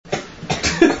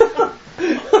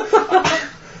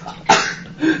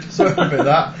about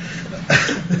that.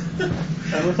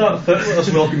 And with that, let us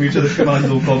welcome you to the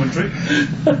Commando commentary.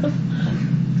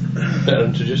 Better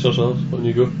introduce ourselves when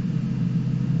you go.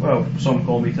 Well, some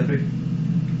call me Tippy.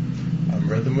 I'm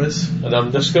Rhythm Wiz. And I'm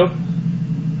Disco. And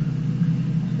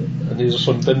these are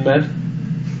some bin men.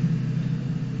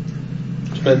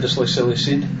 Tremendously silly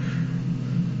scene.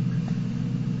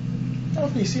 How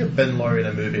often you see a bin lorry in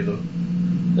a movie though?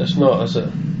 It's not, is it?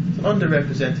 It's an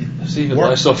underrepresented. It's even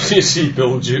less often you see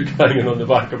Bill Duke hanging on the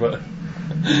back of it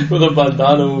with a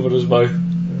bandana over his mouth.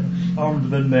 Armed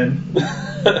bin men.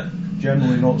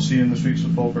 Generally not seen in the streets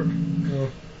of Falkirk. No,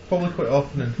 probably quite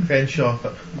often in Crenshaw,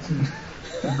 but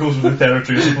it goes with the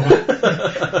territory, I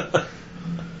suppose.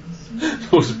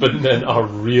 Those bin men are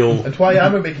real. And why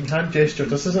am I making hand gestures?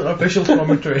 This isn't a visual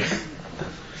commentary.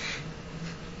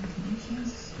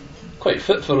 Quite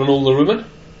fit for an older woman,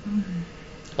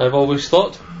 I've always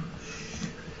thought.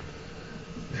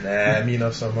 Nah, me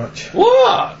not so much.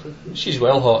 What? She's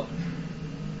well hot.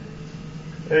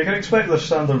 You can expect this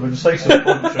standard of incisive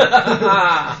commentary.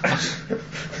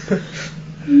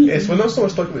 Yes, we're not so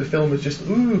much talking about the film as just,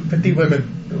 ooh, pretty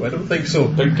women. No, I don't think so.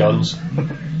 Big guns.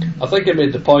 I think I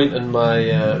made the point in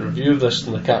my review of this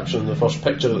in the caption in the first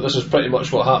picture that this is pretty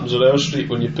much what happens on our street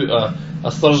when you put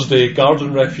a Thursday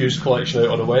garden refuse collection out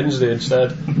on a Wednesday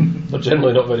instead. They're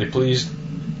generally not very pleased.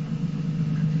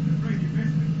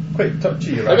 Quite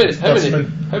touchy, How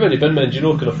many bin men do you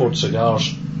know can afford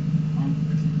cigars?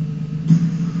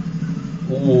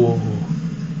 Oh.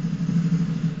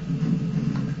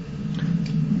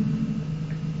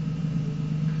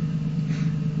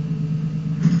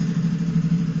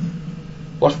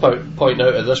 Worth pointing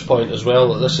out at this point as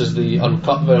well that this is the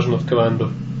uncut version of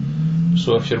Commando.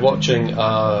 So if you're watching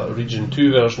a Region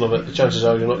 2 version of it, the chances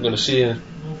are you're not going to see a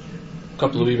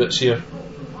couple of wee bits here.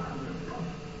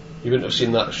 You wouldn't have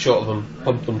seen that shot of him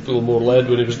pumping full more lead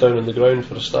when he was down on the ground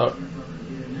for a start.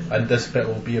 And this bit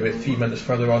will be about 3 minutes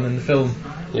further on in the film.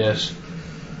 Yes.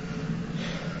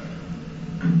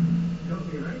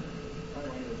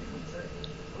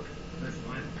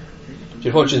 If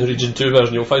you're watching the Region 2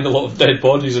 version, you'll find a lot of dead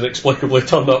bodies inexplicably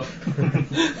turn up.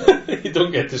 You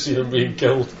don't get to see them being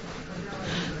killed.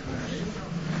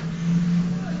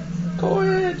 Go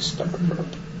ahead, stop.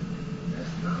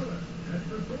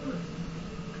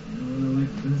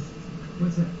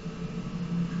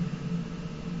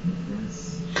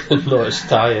 No, it's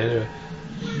Thai anyway.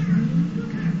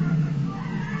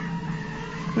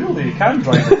 Clearly you can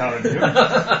drive a car in here.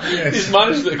 Yes. He's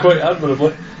managed it quite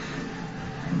admirably.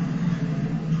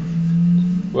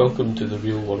 Welcome to the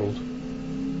real world.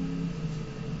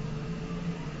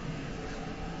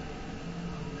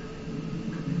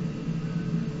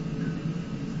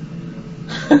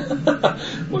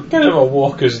 What kind of a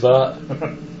walk is that?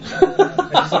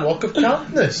 It's a walk of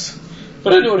calmness.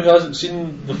 For anyone who hasn't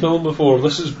seen the film before,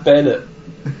 this is Bennett,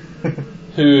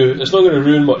 who, it's not going to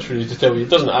ruin much for you to tell you, he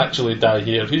doesn't actually die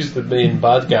here. He's the main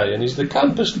bad guy, and he's the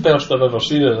campest person I've ever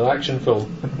seen in an action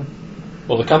film.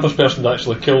 Well, the campest person to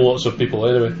actually kill lots of people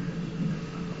anyway.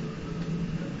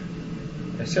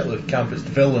 It's certainly the campest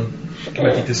villain.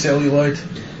 Committed to celluloid.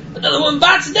 Another one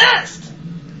bites dust!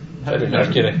 Freddie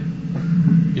Mercury.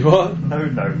 You what? No,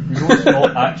 we know it's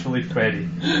not actually Freddy.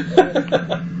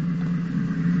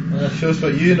 That shows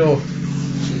what you know.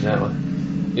 Exactly.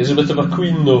 He's a bit of a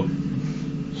queen though.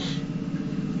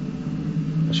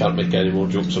 I shan't make any more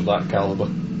jokes of that calibre.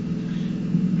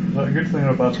 Is that a good thing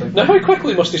or a bad thing? Now how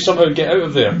quickly must he somehow get out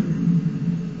of there?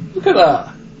 Look at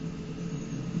that.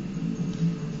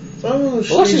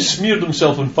 Unless he's smeared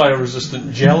himself in fire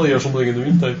resistant jelly or something in the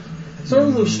meantime. It's one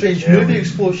of those strange movie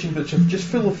explosions which are just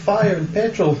full of fire and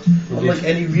petrol, unlike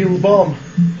any real bomb.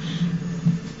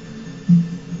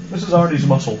 This is Arnie's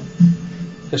muscle.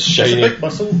 It's shiny. It's a big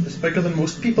muscle, it's bigger than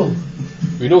most people.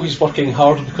 We know he's working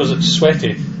hard because it's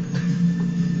sweaty.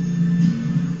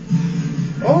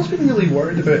 I've always been really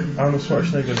worried about Arnold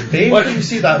Schwarzenegger's vein. When you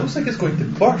see that, it looks like it's going to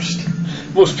burst.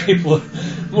 Most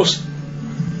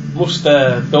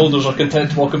builders are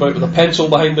content to walk about with a pencil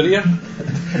behind their ear.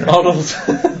 Arnold.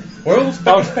 World's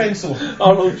biggest pencil.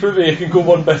 Arnold proving he can go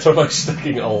one better by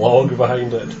sticking a log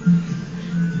behind it.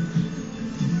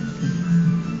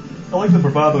 I like the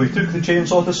bravado. He took the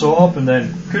chainsaw to saw up and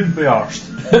then couldn't be arsed.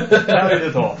 Carried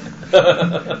it off.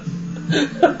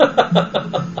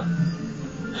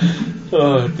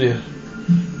 Oh dear.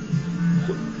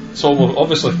 It's almost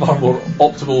obviously far more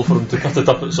optimal for him to cut it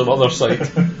up at some other site.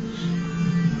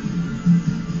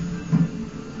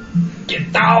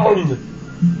 Get down!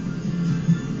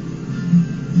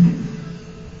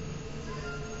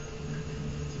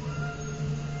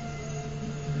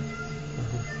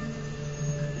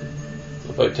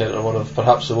 About to enter one of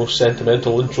perhaps the most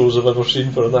sentimental intros I've ever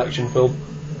seen for an action film.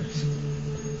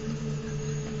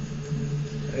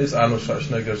 It is Arnold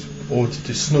Schwarzenegger's ode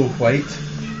to Snow White.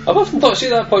 I've often thought, see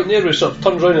that point there where he sort of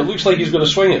turns around and it looks like he's going to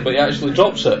swing it, but he actually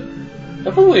drops it.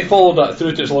 If only he followed that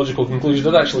through to its logical conclusion,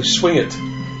 did actually swing it.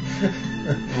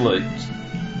 And, like,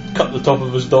 cut the top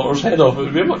of his daughter's head off, it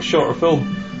would be a much shorter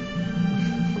film.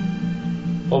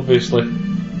 Obviously.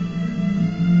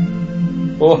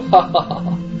 Oh, ha ha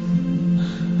ha.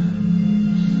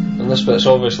 And this bit's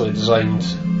obviously designed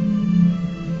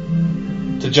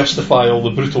to justify all the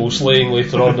brutal slaying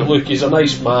later on. That look, he's a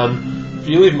nice man. If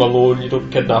you leave him alone, you don't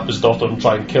kidnap his daughter and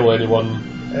try and kill anyone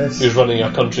who's running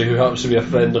a country who happens to be a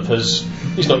friend of his.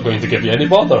 He's not going to give you any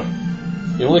bother.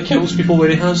 He only kills people where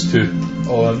he has to.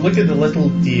 Oh, and look at the little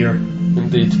deer.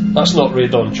 Indeed. That's not Ray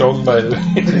Don Chong, by the way.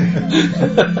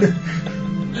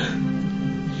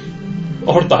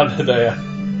 Or Dan Hedaya.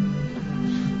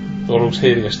 The world's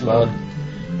hairiest man.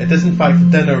 It is in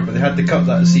fact dinner, but they had to cut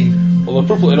that scene. Well,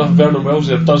 appropriately enough, Vernon Wells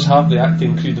there does have the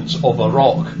acting credence of a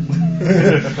rock.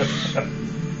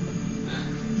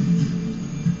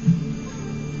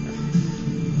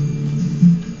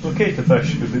 It's okay to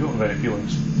fish because they don't have any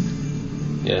feelings.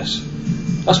 Yes.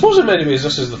 I suppose in many ways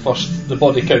this is the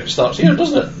body count starts here,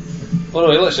 doesn't it? Oh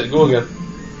no, he lets it go again.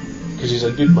 Because he's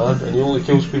a good man and he only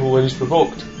kills people when he's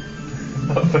provoked.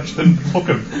 That fish didn't provoke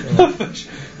him.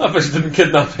 That fish didn't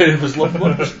kidnap any of his loved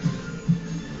ones.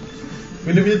 I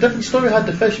mean, it would be a different story had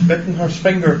the fish bitten her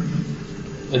finger.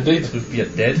 Indeed. It would be a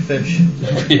dead fish.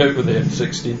 Be out with the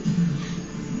M16.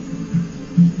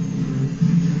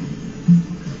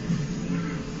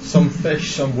 Some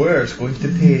fish somewhere is going to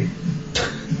pay.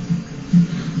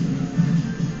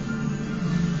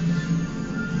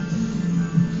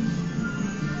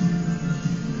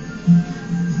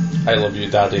 I love you,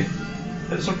 Daddy.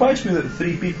 It surprised me that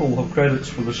 3 people have credits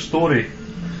for the story.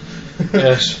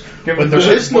 Yes. Given But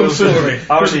there is no story.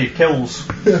 Arnie kills.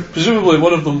 Presumably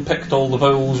one of them picked all the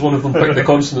vowels, one of them picked the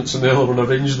consonants, and the other one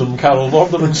arranged them Carol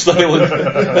Vorderman style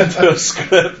into a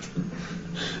script.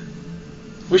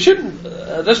 We shouldn't,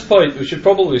 at this point, we should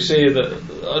probably say that,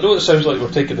 I know it sounds like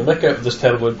we're taking the mick out of this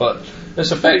terribly, but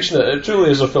it's affectionate, it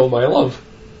truly is a film I love.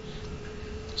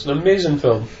 It's an amazing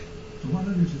film. The one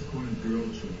that is calling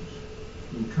girl shows.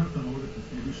 We'll cut them out of the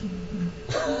television.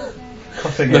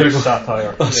 Cutting edge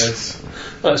satire. Yes.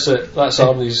 That's it, that's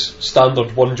Arnie's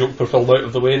standard one joke per film out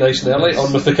of the way, nice and early,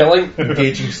 on with the killing.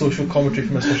 Engaging social commentary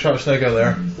from Mr. Schwarzenegger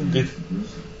there. Indeed.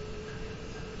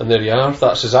 And there you are,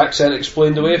 that's his accent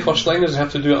explained away. First thing is, he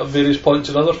have to do it at various points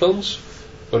in other films.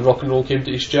 When rock and roll came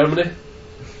to East Germany,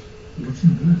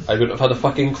 I wouldn't have had a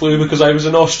fucking clue because I was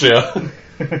in Austria.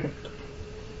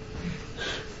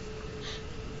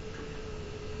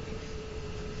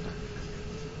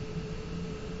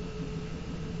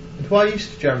 And why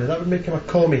East Germany? That would make him a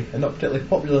commie and not particularly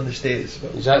popular in the States.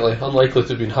 But Exactly, unlikely to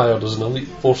have been hired as an elite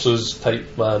forces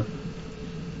type man.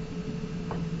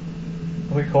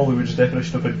 I think Hollywood's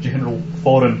definition of a general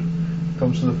foreign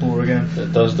comes to the fore again.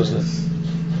 It does, doesn't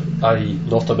it? I.e.,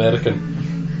 not American.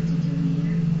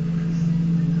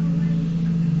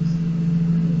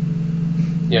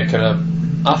 Yeah, kind of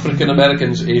African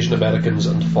Americans, Asian Americans,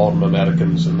 and foreign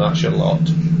Americans, and that's your lot.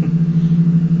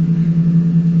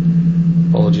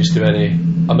 Apologies to any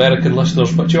American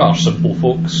listeners, but you are simple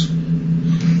folks.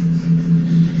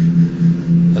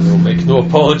 And we'll make no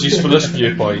apologies for this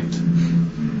viewpoint.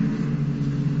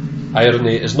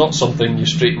 Irony is not something you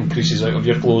straighten creases out of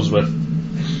your clothes with.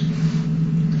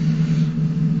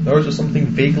 nor is it something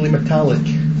vaguely metallic.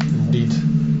 Indeed.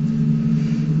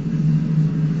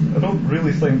 I don't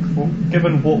really think, well,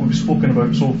 given what we've spoken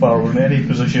about so far, we're in any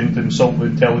position to insult the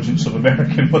intelligence of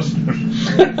American listeners.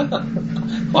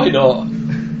 Why not?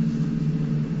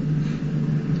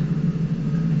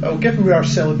 Well, given we are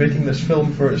celebrating this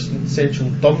film for its essential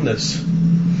dumbness.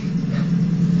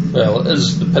 Well, it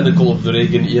is the pinnacle of the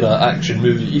Reagan era action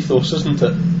movie ethos, isn't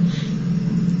it?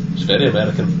 It's very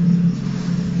American.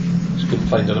 Just couldn't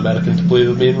find an American to play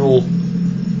the main role.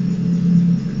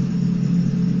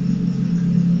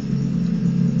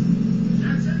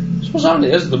 I suppose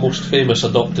Arnie is the most famous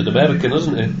adopted American,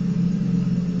 isn't he?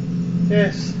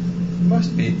 Yes, it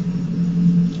must be.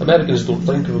 Americans don't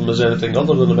think of him as anything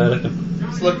other than American.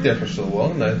 He's lived there for so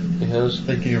long now. He has.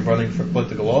 Thinking of running for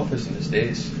political office in the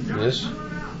States. Yes.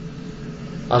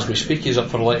 As we speak, he's up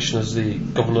for election as the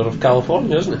Governor of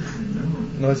California, isn't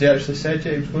he? No, has he actually said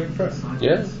yet he was going for it?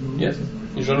 Yeah, yeah.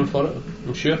 He's running for it,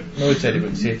 I'm sure. No, he said he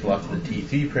wouldn't say it till after the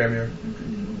T3 premiere.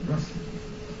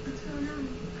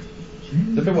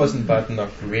 If it wasn't bad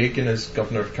enough, Reagan is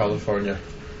Governor of California.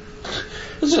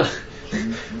 Isn't it?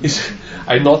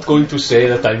 I'm not going to say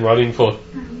that I'm running for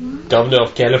Governor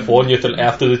of California till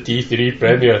after the T3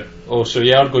 premiere. Oh, so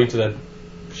you are going to then?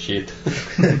 Shit.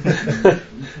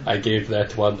 I gave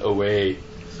that one away.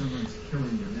 Someone's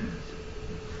killing your net.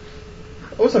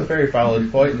 That was a very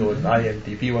valid point though in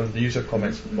IMDb, one of the user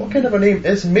comments. What kind of a name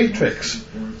is Matrix?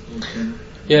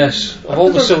 Yes, of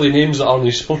all the silly names that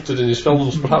Arnie sported in his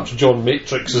films, perhaps John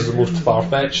Matrix is the most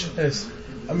far-fetched. Yes.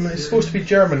 I mean, it's supposed to be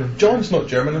German, and John's not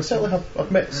German. I certainly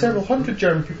I've met several hundred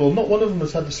German people. Not one of them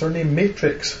has had the surname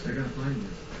Matrix. They're gonna find you.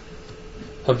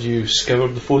 Have you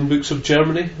scoured the phone books of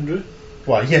Germany, Andrew?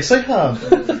 Why, yes, I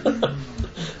have.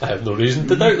 I have no reason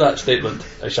to doubt that statement.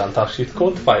 I shan't ask you to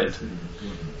quantify it.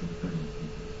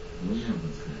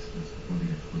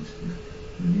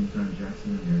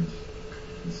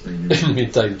 In the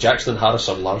meantime, Jackson and Harris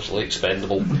are largely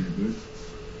expendable.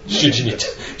 Should you need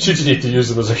to use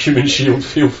them as a human shield,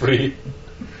 feel free.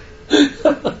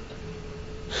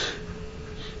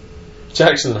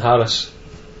 Jackson and Harris,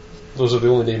 those are the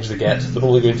only names they get. They're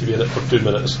only going to be in it for 2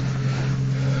 minutes.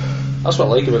 That's what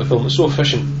I like about the film, it's so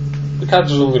efficient. The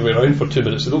characters are only going to be around for 2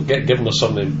 minutes. They don't get given a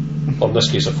surname, or in this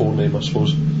case a full name, I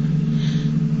suppose.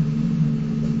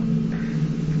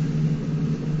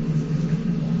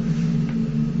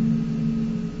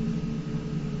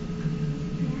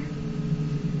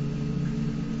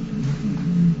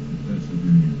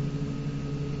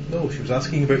 No, she was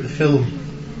asking about the film.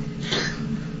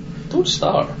 Don't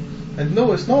start. And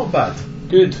no, it's not bad.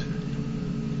 Good.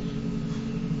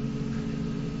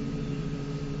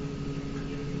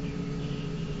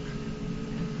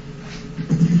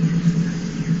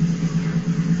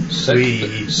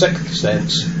 Sixth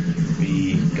Sense.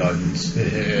 Guns.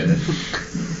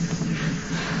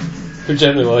 We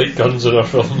generally like guns in our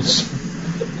films.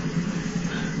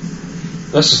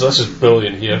 This is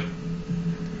brilliant here.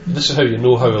 This is how you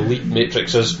know how elite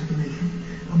Matrix is.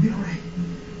 I'll be alright.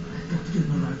 I've got to get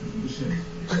my rifle from the shed.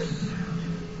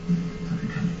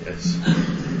 Yes. An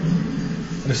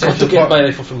Got essential to get part, my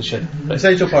rifle from the shed. Right.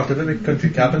 essential part of every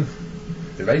country cabin,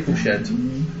 the rifle shed.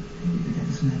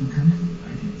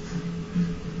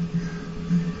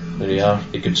 There you are.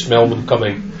 You could smell them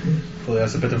coming. Well,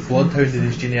 there's a bit of bloodhound in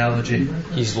his genealogy.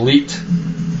 He's elite.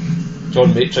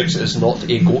 John Matrix is not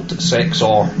a goat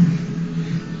sexor.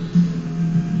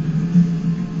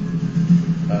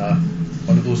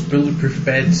 One of those bulletproof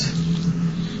beds.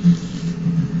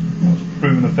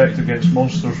 Proven effective against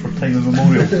monsters for time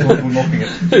immemorial. Don't go knocking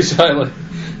it. Exactly.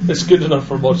 It's good enough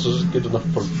for monsters, it's good enough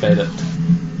for Bennett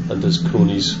and his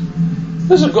cronies.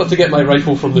 Yes, I've got to get my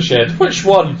rifle from the shed. Which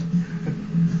one?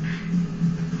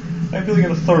 I'm feeling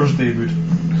in a Thursday mood.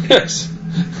 Yes.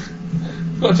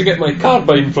 Got to get my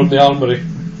carbine from the armoury.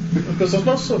 Because there's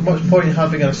not so much point in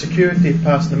having a security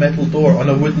past the metal door on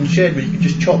a wooden shed where you can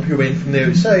just chop your way in from the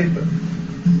outside, but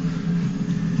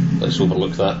Let's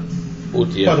overlook that. Oh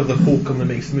dear. part of the hokum that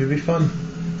makes the movie fun.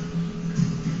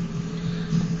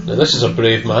 Now this is a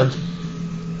brave man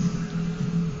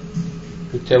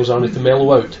who tells Arnie to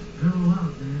mellow out. Mellow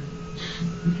out, man.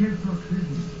 We can't talk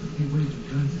business if he waves your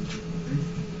guns at you, okay?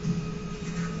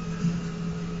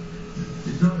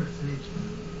 Your daughter's safe.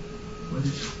 Whether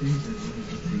she stays there, whether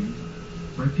she stays.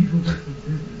 My people got some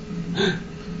business with you.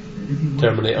 And if you want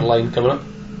Terminator line coming up.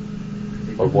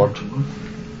 Or word.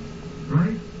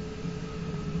 right?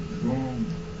 Wrong.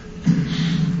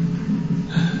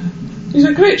 He's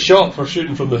a great shot for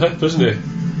shooting from the hip, isn't he?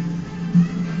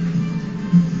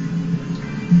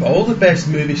 But all the best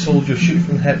movie soldiers shoot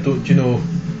from the hip, don't you know?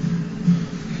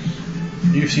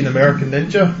 You've seen American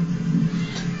Ninja?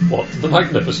 What? The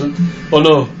Magnificent? Oh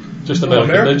no, just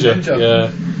American Ninja.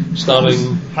 Yeah.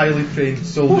 Starring... Highly trained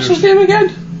What's soldiers. his name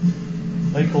again?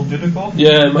 Michael Dudikoff?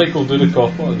 Yeah, Michael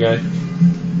Dudikoff. What a guy.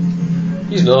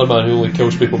 He's another man who only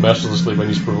kills people mercilessly when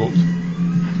he's provoked.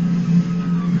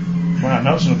 Man,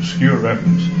 that's an obscure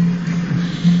reference.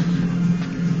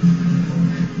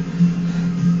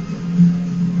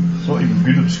 It's not even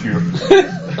good obscure.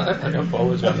 I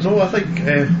apologise. No, I think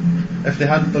if they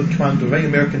hadn't done Commando right,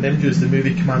 American Ninja is the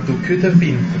movie Commando could have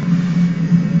been.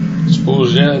 I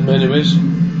suppose, yeah, in many ways.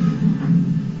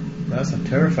 That's a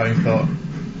terrifying thought.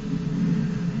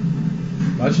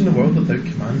 Imagine the world without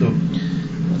Commando.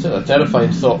 That's a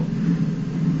terrifying thought.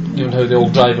 Given how they all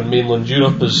drive in mainland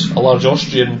Europe, as a large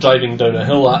Austrian driving down a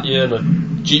hill at you in a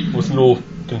jeep with no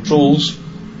controls.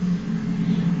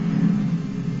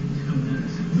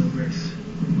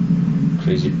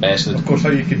 Crazy bastard. Of course,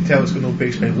 how you can tell it's got no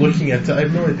brakes by looking at it, I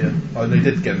have no idea. Oh, no, he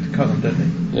did get him to cut them,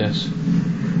 didn't Yes.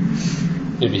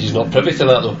 Maybe he's not privy to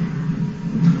that though.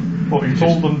 But he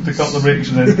told them to cut the brakes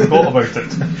and then forgot about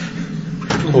it.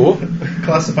 No.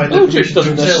 classified Well, information Duke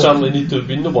doesn't to himself. necessarily need to have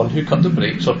been the one who cut the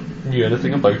brakes or knew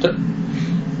anything about it.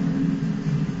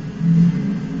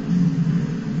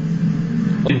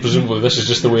 And presumably this is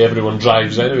just the way everyone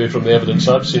drives anyway from the evidence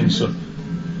I've seen, so...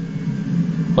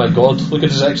 My God, look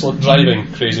at his excellent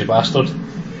driving, crazy bastard.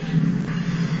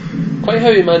 Quite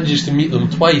how he manages to meet them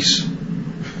twice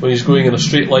when he's going in a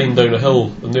straight line down a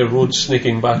hill and their road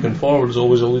snaking back and forward has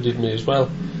always eluded me as well.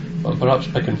 But I'm perhaps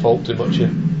picking fault too much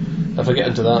here. If I get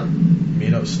into that... May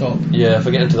not stop. Yeah, if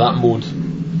I get into that mode,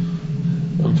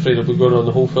 I'm afraid I'll be going on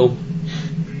the whole film.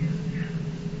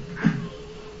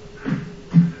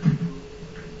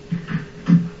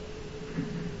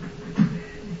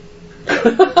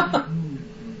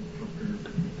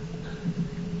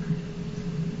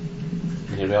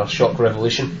 Here we are, shock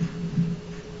revelation.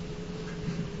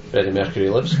 Freddie Mercury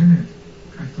lives. I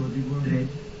thought you were dead.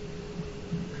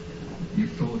 You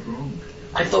thought wrong.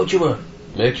 I thought you were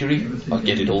Mercury. I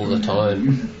get it all the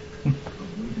time.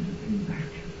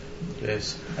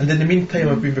 Yes. And in the meantime,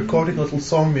 I've been recording a little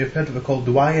song you've heard of it called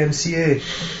the YMCA.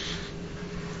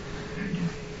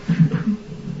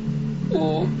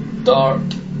 Oh,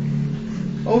 dart.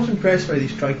 I was impressed by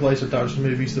these tranquilizer darts in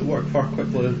movies that work far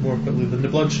more quickly than the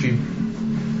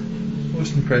bloodstream.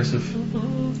 Most impressive.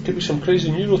 Could be some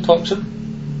crazy neurotoxin.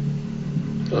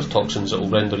 There's toxins that will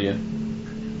render you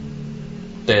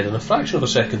dead in a fraction of a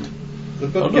second.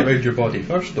 They've got to get around your body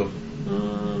first, though.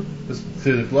 It's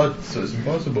through the blood, so it's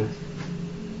impossible.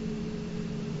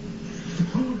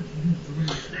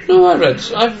 No, I've read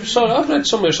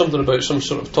somewhere something about some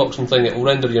sort of toxin thing that will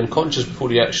render you unconscious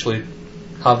before you actually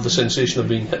have the sensation of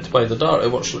being hit by the dart.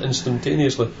 It works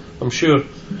instantaneously. I'm sure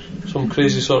some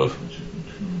crazy sort of...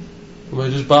 Am I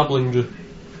just babbling, Drew?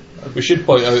 We should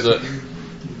point out that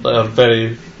our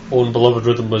very own beloved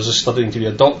Rhythm is studying to be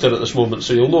a doctor at this moment,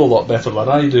 so you'll know a lot better than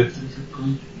I do.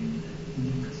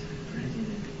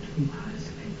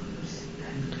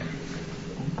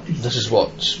 This is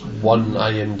what one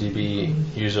IMDb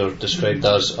user described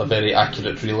as a very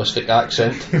accurate, realistic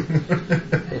accent,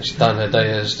 which Dan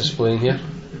Hedaya is displaying here.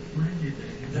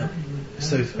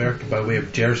 South America by way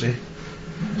of Jersey.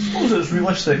 I suppose it's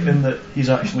realistic in that he's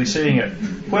actually saying it.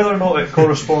 Whether or not it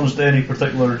corresponds to any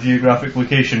particular geographic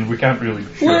location, we can't really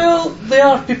be sure. Well, they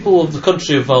are people of the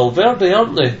country of Valverde,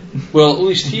 aren't they? Well, at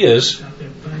least he is.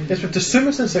 Yes, but to assume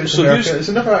it's in South So America, it's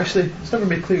never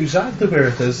made clear exactly where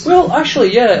it is. Well,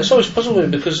 actually, yeah, it's always puzzled me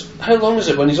because how long is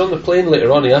it when he's on the plane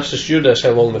later on? He asks the stewardess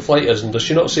how long the flight is, and does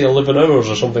she not say 11 hours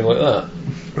or something like that?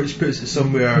 Which puts it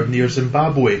somewhere near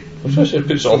Zimbabwe. Especially it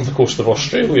puts it off the coast of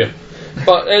Australia.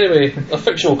 But anyway, a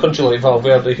fictional country like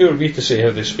Valverde, who are we to say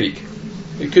how they speak?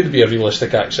 It could be a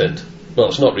realistic accent. Well,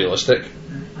 it's not realistic.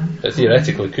 It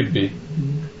theoretically could be.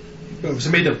 Well, if it's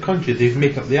a made-up country, they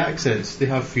make up the accents. They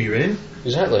have free reign.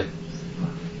 Exactly.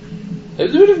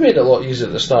 It would have made it a lot easier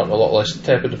at the start, a lot less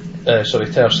terse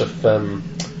if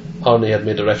Arnie had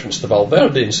made a reference to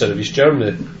Valverde instead of East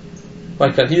Germany.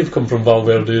 Why can't he have come from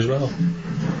Valverde as well?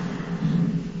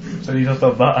 So you just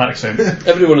have that accent.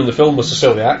 Everyone in the film with a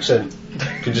silly accent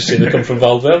can just say they come from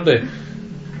Valverde.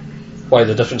 Why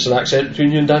the difference in accent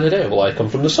between you and Dan Hedaya? Well, I come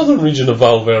from the southern region of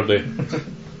Valverde.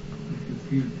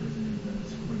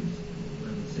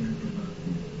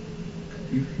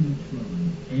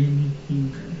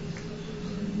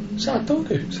 Is that a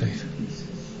dog outside?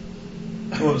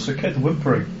 Oh, it's a kid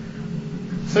whimpering.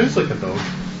 Sounds like a dog.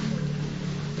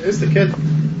 It is the kid.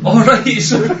 Alright,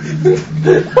 so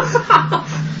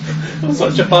I'm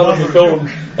such a fan of the film,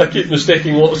 I keep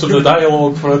mistaking lots of the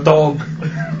dialogue for a dog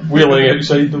wheeling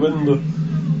outside the window.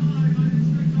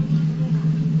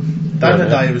 Dan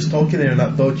Hedaya was talking there in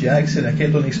that dodgy accent. I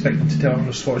kept on expecting to tell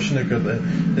Arnold Schwarzenegger that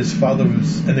his father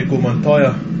was Inigo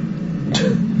Montoya.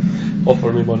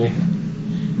 Offer me money.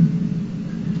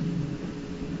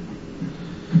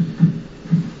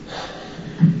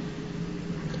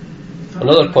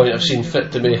 Another point I've seen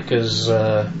fit to make is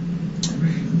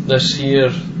this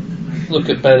here. Look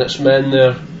at Bennett's men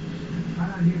there.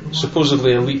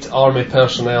 Supposedly elite army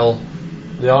personnel.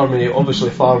 The army, obviously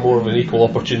far more of an equal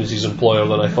opportunities employer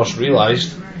than I first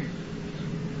realised.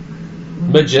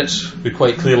 Midgets, who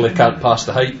quite clearly can't pass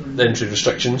the height entry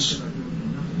restrictions.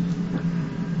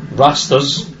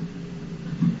 Rastas,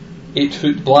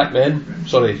 8-foot black men,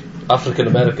 sorry, African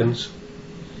Americans.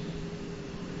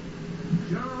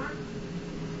 John,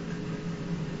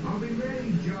 I'll be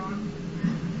ready, John.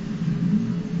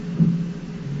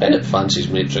 Bennett fancies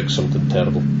Matrix something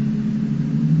terrible.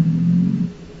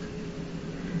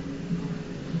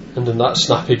 And in that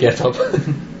snappy get-up,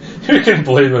 who can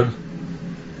blame him?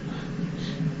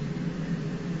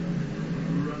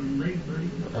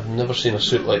 I've never never seen a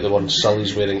suit like the one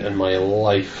Sully's wearing in my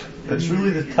life. It's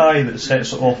really the tie that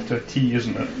sets it off to a T,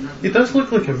 isn't it? He does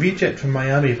look like a reject from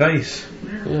Miami Vice.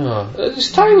 Yeah,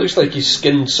 his tie looks like he's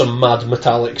skinned some mad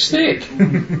metallic steak.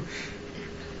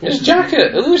 His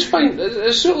jacket, it looks fine.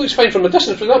 His suit looks fine from a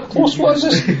distance, but up close, what is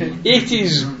this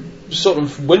 80s sort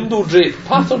of window drape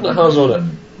pattern it has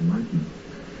on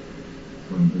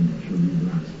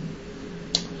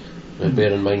it?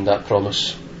 Bear in mind that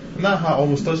promise. And that hat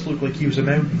almost does look like he was a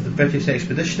member of the British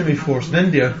Expeditionary Force in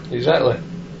India. Exactly.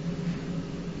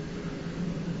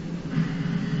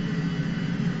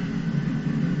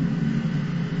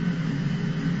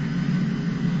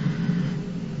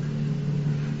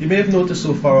 You may have noticed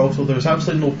so far also there's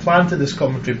absolutely no plan to this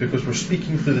commentary because we're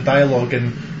speaking through the dialogue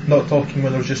and not talking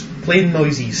when there's just plain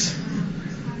noises.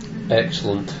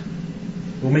 Excellent.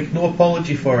 We'll make no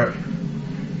apology for it.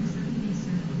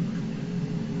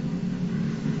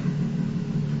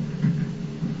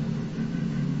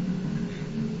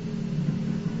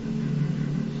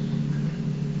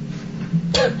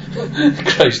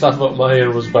 Christ, I thought my hair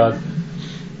was bad.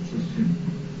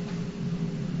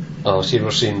 Oh, see,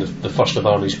 we're seeing the first of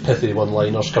Arnie's pithy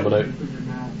one-liners coming out.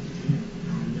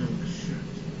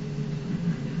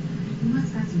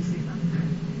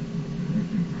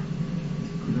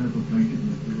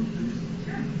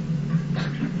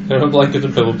 Can I have a blanket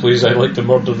and pillow, please? I'd like to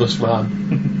murder this man.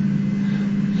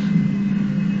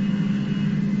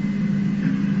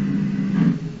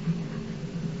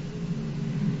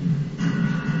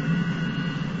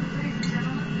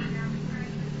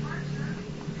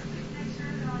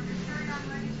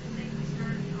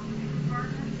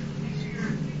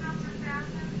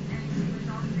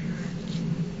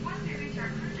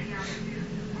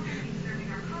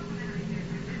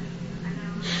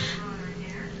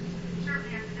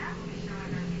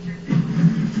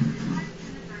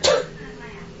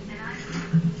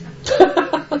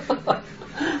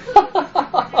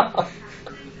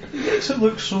 It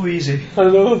looks so easy. I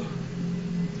know.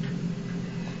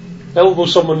 Elbow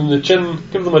someone in the chin,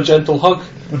 give them a gentle hug.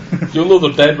 You'll know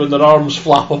they're dead when their arms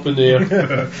flap up in the air.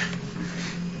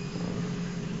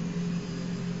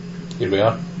 Here we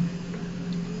are.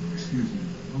 Excuse me,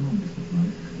 how long is the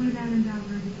flight?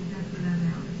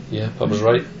 Yeah, I was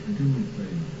right. Do me a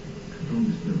favor.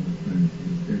 Don't disturb my friend.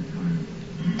 He's dead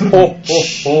tired.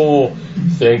 Oh,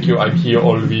 thank you, I'm here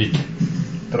all week.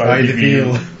 Try the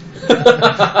veal.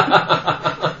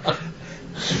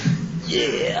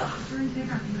 Yeah.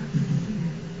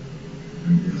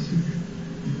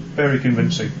 Very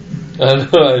convincing. I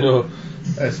know.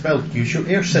 Spelled, use your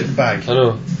airsick bag. I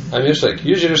know. I'm airsick.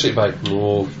 Use your airsick bag.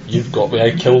 No, you've got me.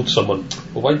 I killed someone.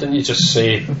 Well, why didn't you just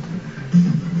say?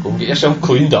 Go and get yourself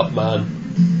cleaned up, man.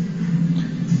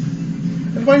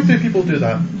 And why do people do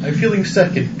that? I'm feeling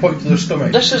sick and point to their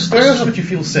stomach. Where else would you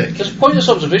feel sick? There's a pointless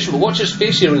observation, but watch his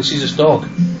face here when he sees his dog.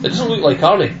 It doesn't look like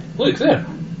Arnie. Look there.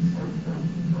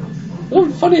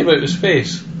 Nothing funny about his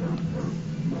face.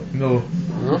 No.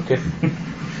 Okay.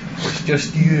 It's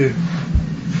just you.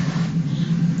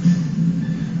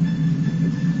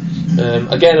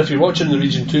 Again, if you're watching the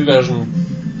Region 2 version,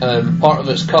 part of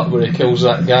it's cut where he kills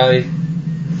that guy,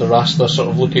 the Rasta sort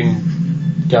of looking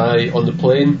guy on the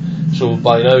plane. So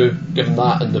by now, given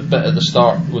that and the bit at the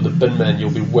start with the bin men,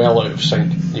 you'll be well out of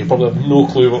sync. You'll probably have no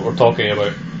clue what we're talking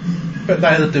about. But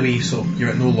neither do we, so you're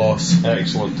at no loss.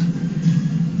 Excellent.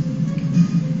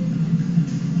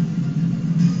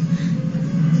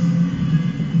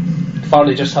 If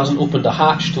Arnie just hasn't opened a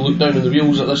hatch to look down on the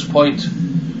wheels at this point,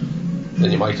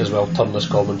 then you might as well turn this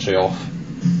commentary off.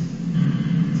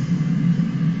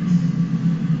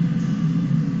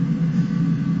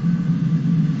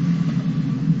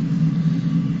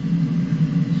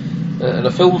 In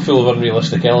a film full of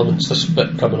unrealistic elements, this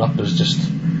bit coming up is just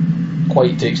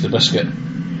quite takes the biscuit.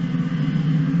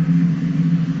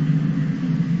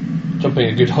 Jumping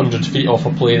a good 100 feet off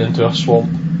a plane into a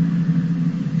swamp.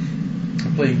 A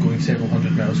plane going several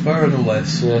hundred miles per hour, no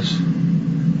less. Yes.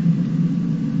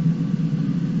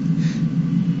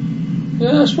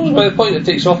 Yeah, I suppose by the point it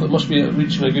takes off, it must be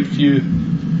reaching a good few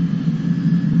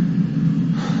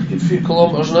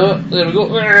kilometres an hour. There we go.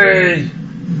 Hey!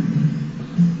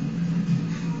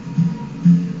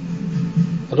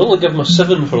 I'd only give him a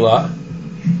 7 for that.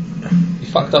 He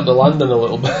fucked up the landing a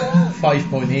little bit.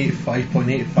 5.8,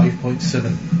 5.8,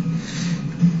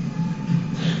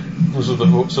 5.7. Those are the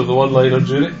votes of the one-liner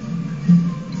jury.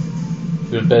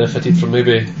 Who have benefited from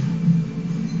maybe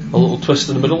a little twist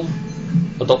in the middle,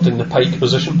 adopting the pike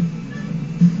position.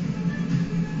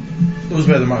 Those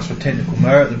were the marks for technical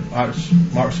merit, the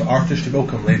marks for artistry will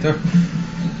come later.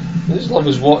 I just love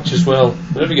his watch as well.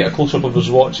 Whenever you get a close-up of his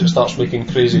watch, it starts making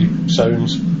crazy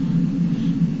sounds.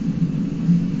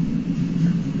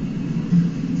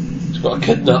 It's got a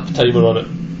kidnap timer on it.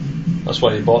 That's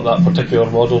why he bought that particular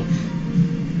model.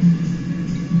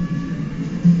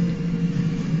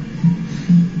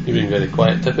 You've been very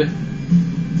quiet, Tippy.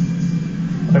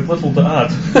 I've little to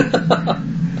add.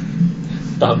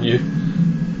 Damn you.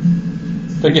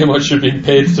 Think how much you're being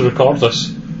paid to record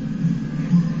this.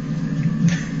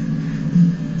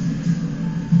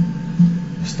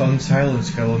 Stunned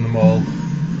silence fell on them all.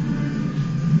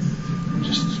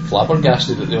 Just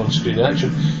flabbergasted at the on-screen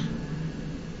action.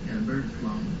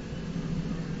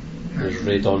 There's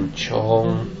Radon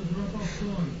Chong.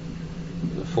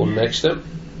 The phone next to him.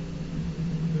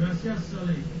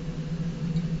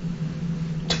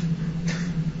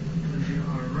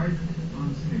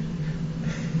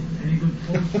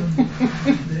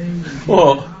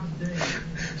 What?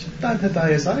 Dad had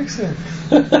his accent.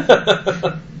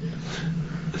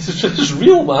 This is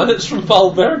real, man. It's from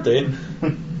Valverde.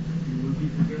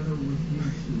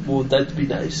 Oh, that'd be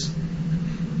nice.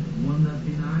 Won't that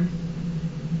be nice?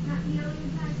 Not nearly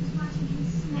as nice as watching him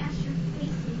smash your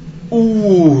face in.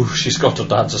 Ooh, she's got her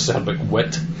dad's acerbic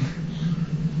wit.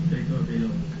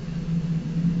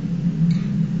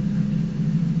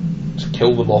 Just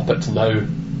kill the moppet now.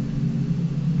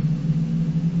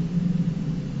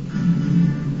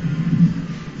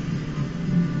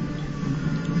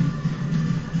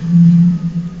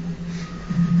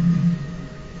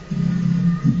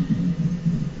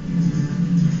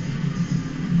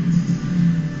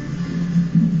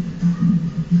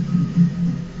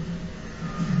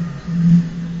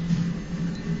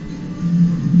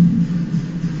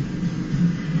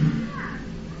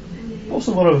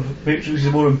 Also, one of Matrix's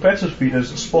more impressive feat is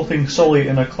spotting Sully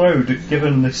in a crowd,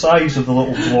 given the size of the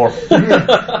little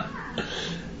dwarf.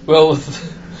 Well,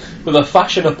 with a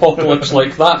fashion apocalypse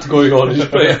like that going on, he's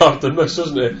pretty hard to miss,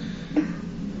 isn't he?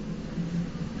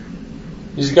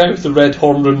 He's the guy with the red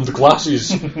horn-rimmed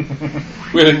glasses,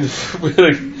 wearing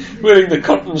the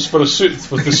curtains for a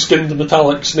suit with the skinned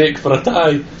metallic snake for a tie.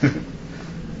 Okay,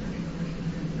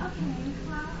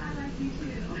 well, I like you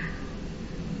too.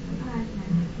 Alright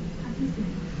then. I'll be soon.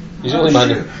 He's the only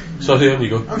man. So there you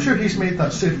go. I'm sure he's made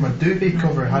that suit from a duvet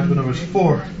cover I had when I was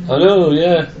 4. I know,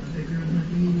 yeah.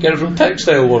 Get it from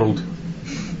Textile World.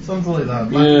 Something like that,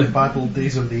 back in the bad old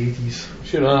days of the 80s.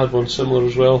 Sure, I had one similar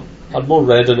as well. Had more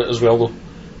red in it as well, though.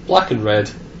 Black and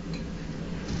red.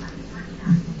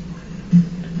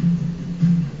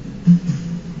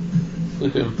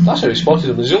 Look at him. That's how he spotted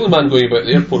him. He's the only man going about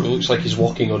the airport who looks like he's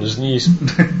walking on his knees.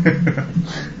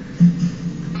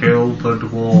 Kill the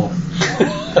dwarf.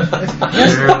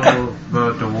 Kill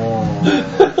the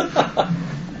dwarf.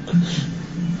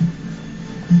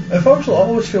 Unfortunately, I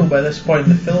always feel by this point in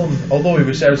the film, although he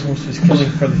reserves most of his killing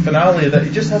for the finale, that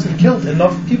he just hasn't killed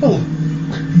enough people.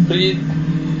 But you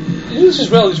notice as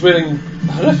well he's wearing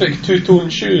horrific two-tone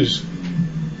shoes.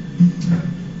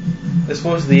 This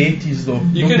was the 80s though. You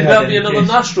Nobody couldn't had have me any another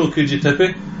taste. Nastro, could you,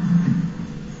 Tippy?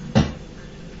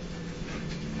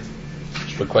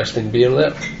 Just requesting beer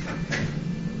there.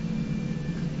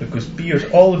 Because beer's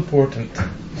all important.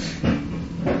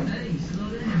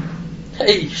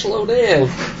 Hey, slow down.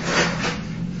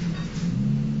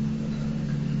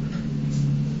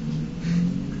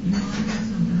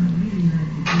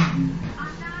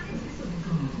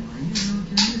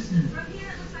 From here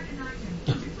it looks like a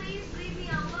nightmare. Please leave me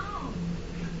alone.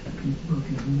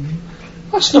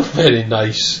 That's not very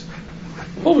nice.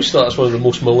 I always thought that's one of the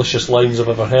most malicious lines I've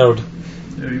ever heard.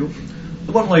 There you go.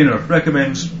 The one-liner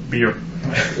recommends beer.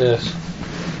 Yes.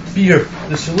 Beer,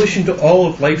 the solution to all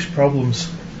of life's problems.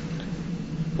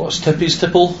 What's Tippy's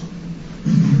tipple?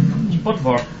 It's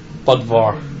Budvar.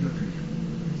 Budvar.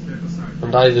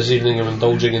 And I this evening am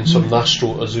indulging in some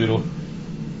Nastro Azzurro.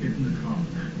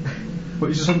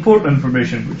 Which is important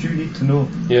information which you need to know.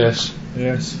 Yes.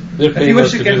 Yes. They're If you paying wish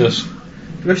us to to get- do this.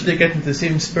 If you wish to get into the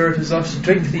same spirit as us,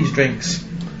 drink these drinks.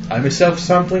 I myself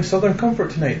sampling Southern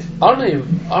Comfort tonight.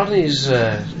 Arnie's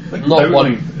I think not Dowling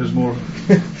one. is more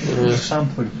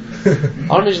sampling.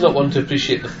 Arnie's not one to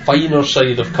appreciate the finer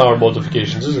side of car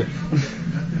modifications, is he?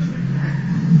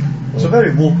 It's a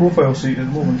very low-profile seat at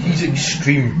the moment. He's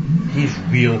extreme. He's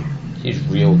real. He's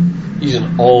real. He's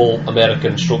an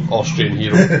all-American stroke Austrian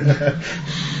hero.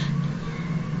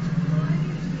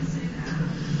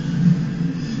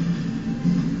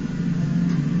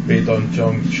 Radon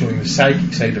Jong showing the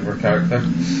psychic side of her character.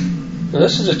 Now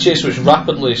this is a chase which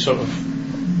rapidly sort of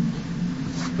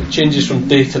it changes from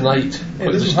day to night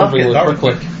quite doesn't have to get disturbingly dark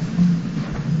quickly.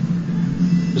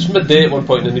 It's midday at one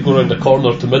point and then they go around the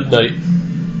corner to midnight.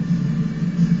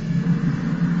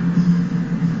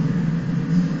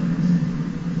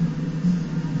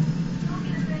 Don't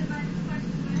get offended by this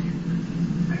question, man.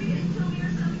 Are you gonna kill me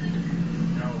or something?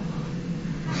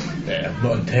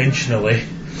 Not intentionally.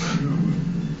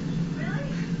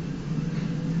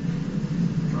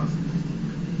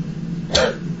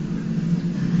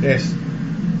 Yes.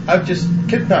 I've just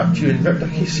kidnapped you and ripped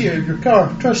a seat out of your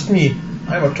car. Trust me,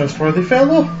 I'm a trustworthy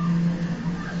fellow.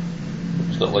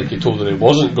 It's not like he told her he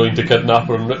wasn't going to kidnap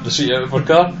her and rip the seat out of her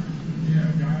car.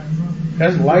 He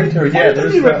hasn't lied to her Why yet.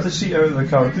 did he rip the seat out of the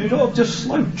car? Could he not have just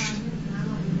slouched?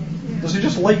 Does he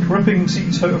just like ripping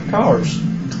seats out of cars?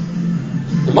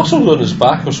 The muscles on his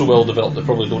back are so well developed they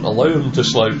probably don't allow him to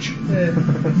slouch.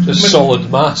 Just solid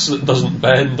mass that doesn't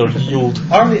bend or yield.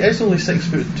 Arnie is only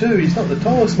 6'2". He's not the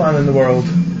tallest man in the world.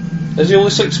 Is he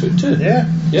only 6'2"? Yeah.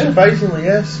 Surprisingly,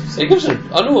 yes. He gives him.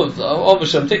 I know.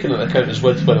 Obviously, I'm taking into account his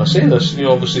width when I say this. You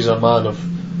know, obviously he's a man of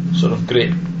sort of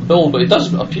great build, but he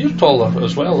does appear taller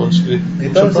as well on screen. He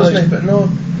I'm does, surprised. doesn't he? But no,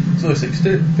 he's only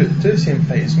 6'2", same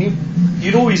height as me.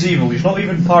 You know he's evil, he's not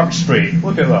even parked straight.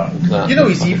 Look at that. Nah. You know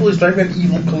he's evil. He's driving an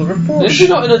evil colour of Is Porsche. he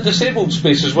not in a disabled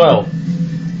space as well?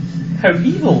 How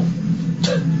evil?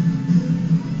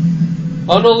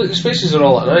 Oh no, the spaces are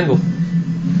all at an angle.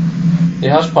 He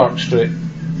has parked straight.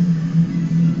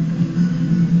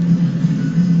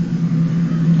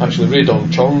 Actually, Ray Dong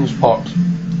Chong's parked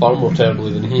far more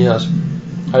terribly than he has.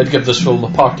 I'd give this film a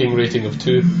parking rating of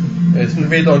 2. Yes,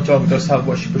 Ray Dong Chong does have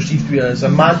what she perceives to be as a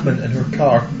madman in her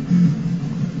car.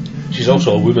 She's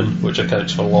also a woman, which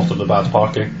accounts for a lot of the bad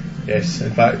parking. Yes,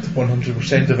 in fact,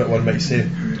 100% of it, one might say.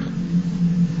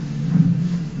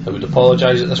 I would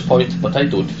apologise at this point, but I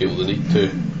don't feel the need to.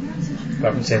 I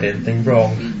haven't said anything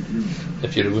wrong.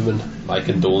 If you're a woman, my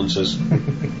condolences.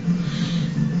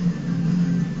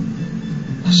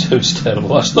 That sounds terrible.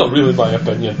 That's not really my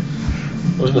opinion.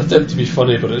 It was an attempt to be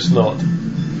funny, but it's not.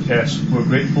 Yes, we're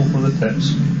grateful for the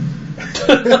tips.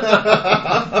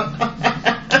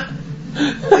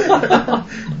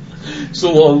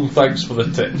 So long, thanks for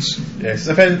the tips. Yes,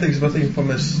 if anything's missing from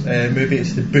this movie,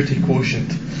 it's the booty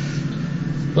quotient.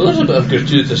 Well, there's a bit of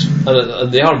gratuitous,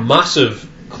 and they are massive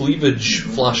cleavage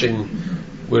flashing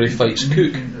where he fights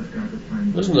Cook,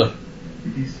 isn't there?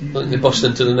 I think they bust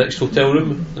into the next hotel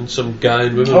room and some guy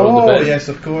and woman on the bed. Oh, yes,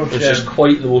 of course. Which is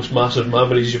quite the most massive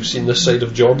memories you've seen this side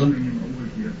of Jordan.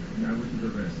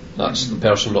 That's the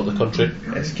person, not the country.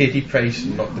 It's Katie Price,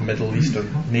 not the Middle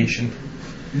Eastern nation.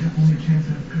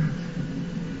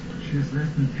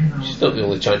 She's not the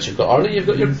only chance you've got, Arnie. You've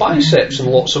got your biceps and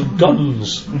lots of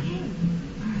guns.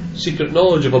 Secret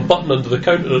knowledge of a button under the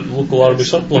counter at the local army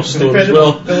surplus store as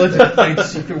well. Ability to find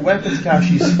secret weapons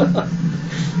caches.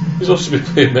 He's also been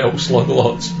playing Metal Slug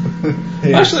lots.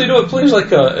 Yes. Actually, no, it plays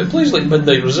like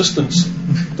Midnight Resistance,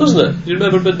 doesn't it? Do you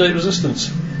remember Midnight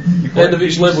Resistance? At the end of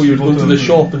each level, you'd go to the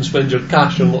shop and spend your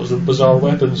cash on lots of bizarre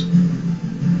weapons.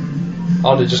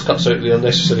 Arnie just cuts out the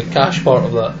unnecessary cash part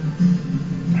of that.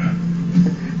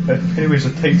 Anyways,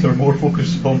 a tighter, more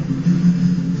focused film.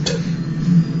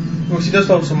 Well, she does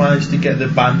also manage to get the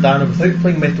bandana without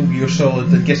playing Metal Gear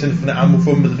Solid and gets infinite ammo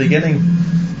from at the beginning.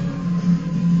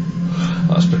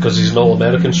 That's because he's an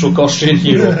all-American stroke Austrian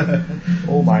hero.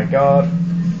 Oh my god.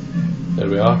 There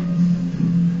we are.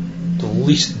 The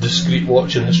least discreet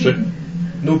watch in history.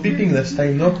 No beeping this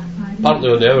time, though.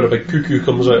 Apparently on the hour a big cuckoo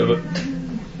comes out of it.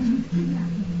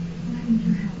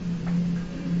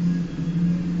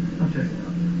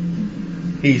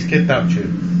 He's kidnapped you.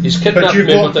 He's kidnapped But you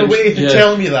me, walked but away to yeah.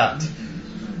 tell me that.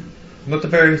 Not a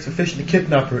very sufficient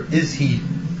kidnapper, is he?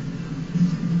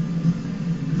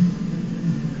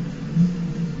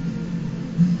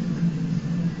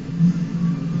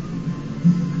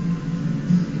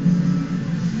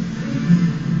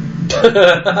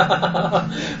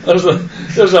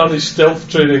 There's Arnie's stealth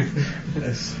training.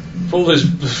 Yes. All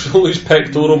his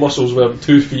pectoral muscles were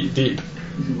 2 feet deep.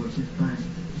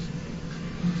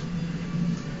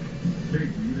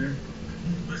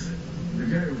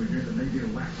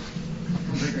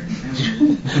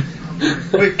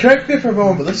 Wait, correct me if I'm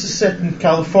wrong, but this is set in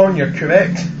California,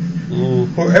 correct?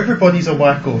 Where everybody's a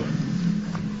wacko.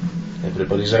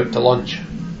 Everybody's out to lunch.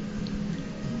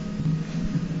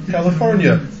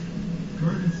 California.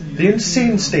 The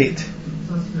insane state.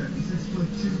 Suspect,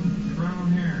 6'2",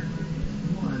 brown hair.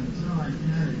 One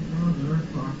gigantic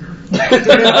motherfucker.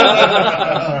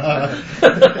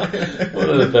 One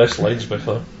of the best lines by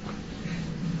far. I think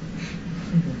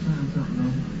I found something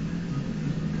though.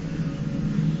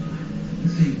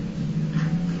 Let's see.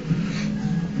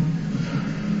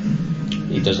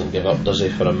 He doesn't give up, does he,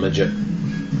 for a midget?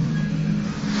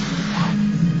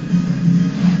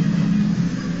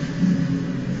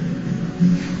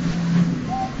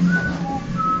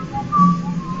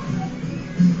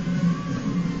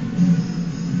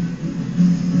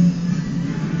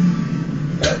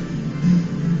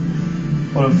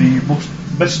 one of the most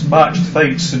mismatched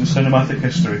fights in cinematic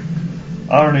history.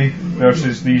 Arnie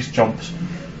versus these chumps.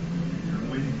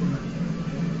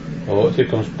 Oh, here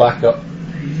comes back up.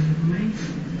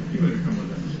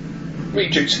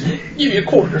 Matrix, give me a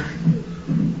quarter.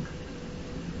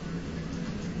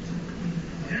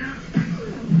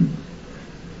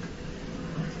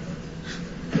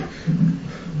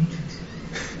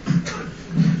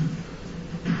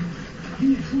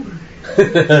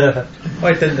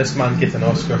 Why didn't this man get an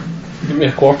Oscar? Give me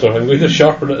a quarter, I'm going to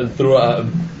sharpen it and throw it at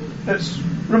him. It's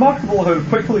remarkable how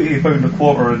quickly he found a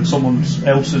quarter in someone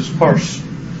else's purse.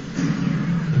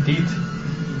 Indeed.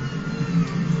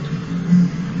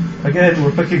 Again,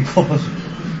 we're picking flaws.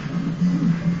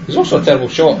 He's also a terrible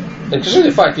shot, and considering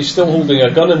the fact he's still holding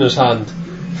a gun in his hand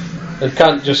and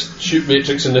can't just shoot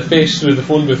Matrix in the face through the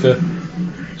phone booth.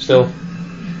 Still,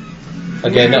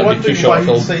 again, that would be too short a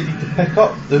film. film. Why he decided to pick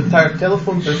up the entire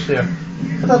telephone booth there?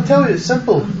 But I'll tell you, it's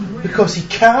simple. Because he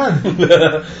can.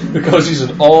 Because he's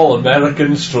an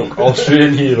all-American stroke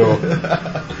Austrian hero.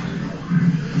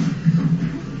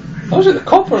 How is it the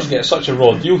coppers get such a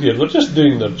raw deal here? They're just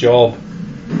doing their job.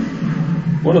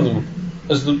 One of them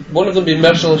being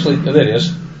mercilessly... Oh, there he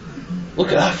is.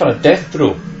 Look at that for a death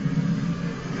throw.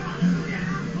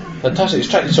 Fantastic. He's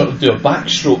trying to sort of do a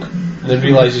backstroke and then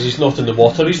realises he's not in the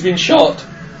water. He's been shot.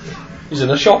 He's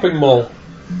in a shopping mall.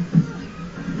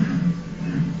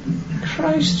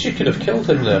 Christ, she could have killed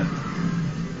him there.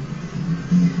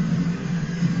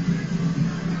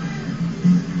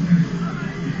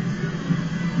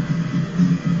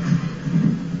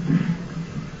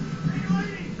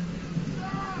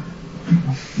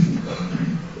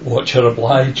 Watch her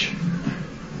oblige.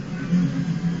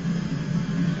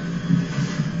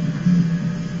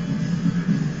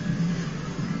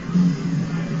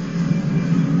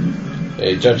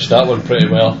 He judged that one pretty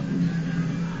well.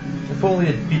 If only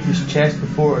he'd beat his chest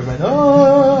before it went,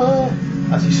 oh,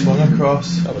 as he swung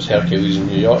across. That was Hercules in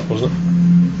New York, wasn't it?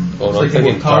 Oh, no, I'm like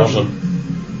thinking Tarzan.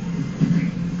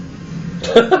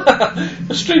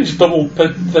 A strange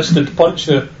double-fisted punch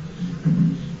there.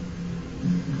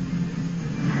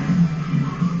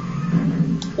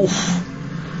 Oof.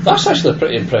 That's actually a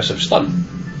pretty impressive stunt.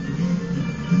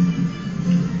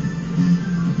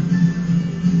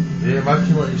 Yeah,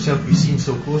 imagine letting yourself be seen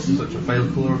so close to such a vile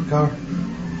colour of car.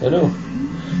 I know.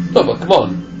 No, but come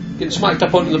on. Getting smacked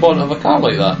up onto the bonnet of a car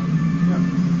like that. Yeah.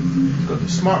 He's got to be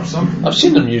smart, son. I've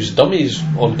seen them use dummies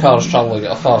on cars travelling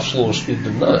at a far slower speed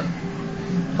than that.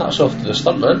 Hats off to the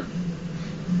stuntman.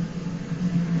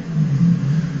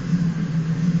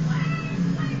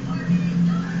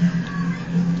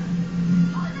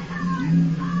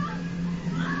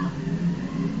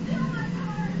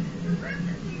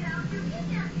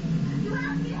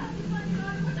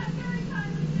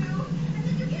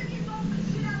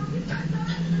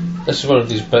 This is one of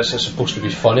these bits that's supposed to be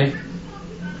funny,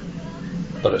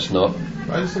 but it's not.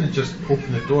 Why doesn't he just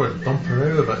open the door and dump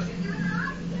her out of it?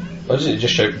 Why doesn't he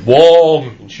just shout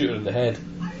 "Wong" and shoot her in the head?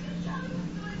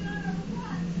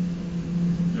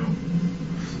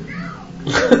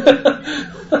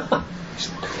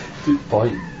 Good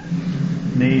point.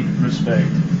 Need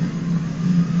respect.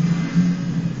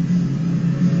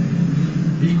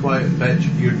 Be quiet, bitch,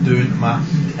 you're doing my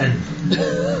tin.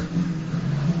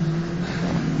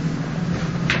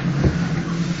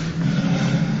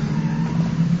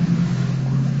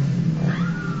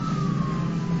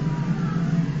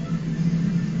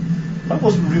 That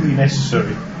wasn't really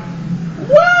necessary.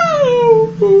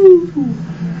 Wow!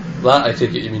 That, I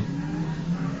take it you mean?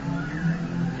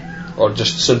 Or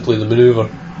just simply the manoeuvre?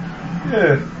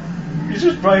 Yeah. He's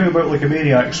just driving about like a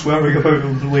maniac, swerving about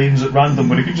the lanes at random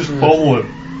when he could just follow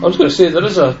him. I was going to say,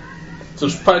 there's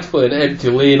practically an empty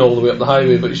lane all the way up the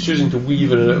highway, but he's choosing to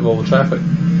weave in and out of all the traffic.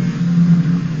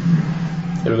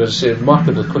 And we're going to say,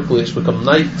 remarkably quickly it's become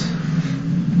night.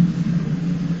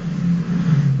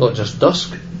 Not just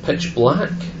dusk, pitch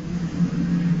black.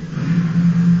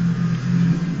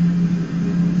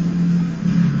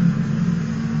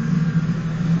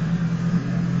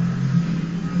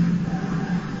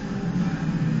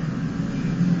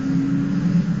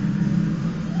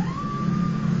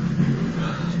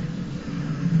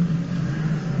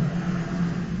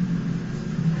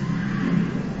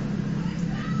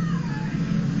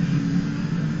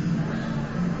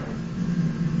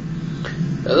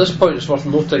 At this point it's worth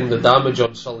noting the damage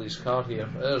on Sully's car here.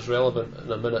 It is relevant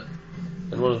in a minute,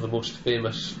 and one of the most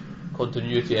famous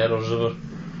continuity errors ever.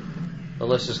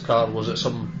 Unless his car was at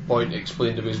some point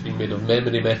explained away as being made of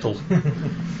memory metal,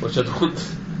 which I don't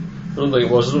think it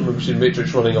was. I don't remember seeing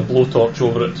Matrix running a blowtorch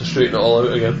over it to straighten it all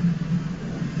out again.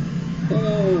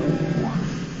 Ooh.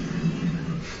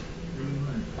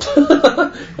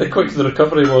 How quick the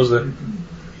recovery was there.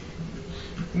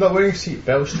 Not wearing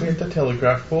seatbelt straight into a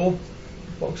telegraph pole.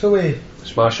 Walks away.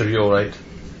 Smasher, you alright?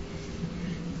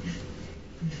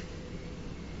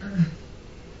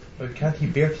 How can't he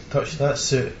bear to touch that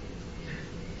suit?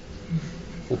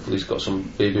 Hopefully he's got some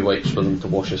baby wipes for him to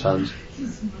wash his hands.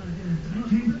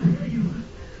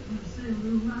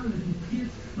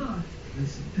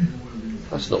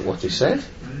 That's not what he said.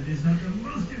 But it is not the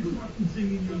most important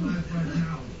thing in your life right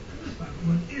now. But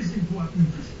what is important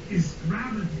is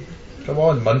gravity. Come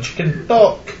on, Munchkin,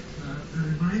 talk!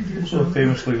 Also a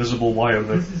famously visible wire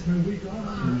there. This is her week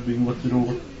off. It was being lifted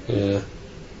over. Yeah.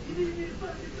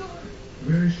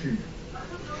 Where is she?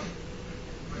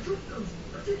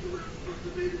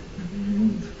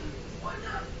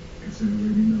 It's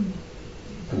already known.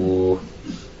 Whoa.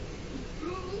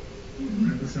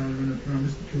 Remember Solomon had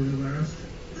promised to kill you last?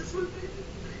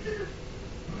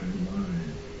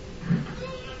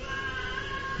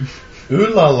 I lied.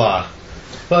 Ooh la la!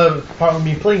 But part of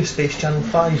me playing Space Channel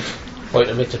 5. Point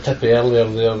I made a tippy earlier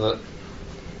there that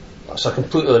that's a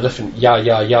completely different ya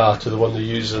ya ya to the one they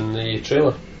use in the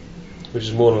trailer, which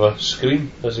is more of a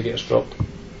scream as he gets dropped.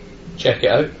 Check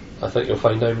it out. I think you'll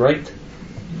find I'm right.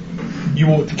 You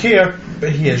won't care,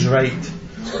 but he is right.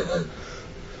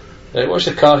 Right, watch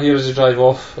the car here as they drive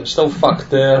off. It's still fucked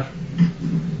there.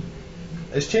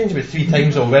 It's changed about 3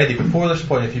 times already before this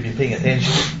point if you've been paying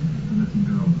attention.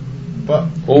 But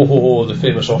Oh ho ho, the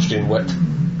famous Austrian wit.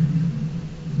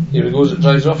 Here he goes, it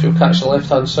drives off, you'll catch the left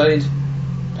hand side.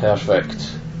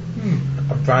 Perfect.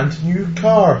 a brand new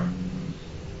car.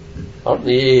 Aren't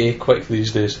they quick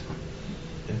these days?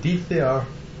 Indeed they are.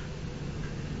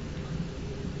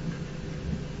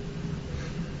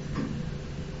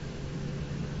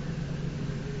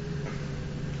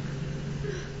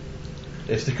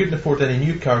 Yes, they couldn't afford any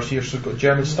new cars here, so they've got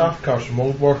German staff cars from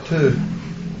World War II.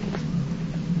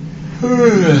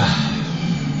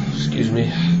 Excuse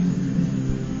me.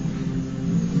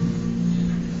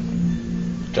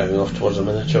 Driving off towards a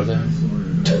miniature there.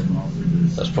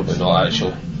 That's probably not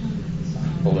actual.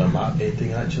 Well, they're matte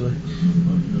painting actually. Yeah,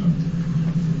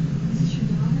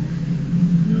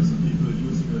 some people are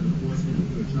using her to force me to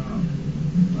do a job.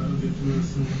 If I don't get to her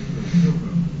soon, they'll kill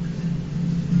her.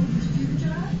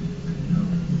 No,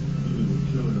 they would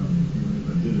kill her even if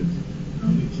I did it. The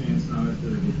only chance now is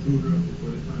that I get to her before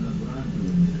they find out what I'm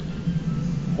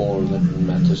doing. All that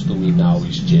matters to me now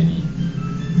is Jenny.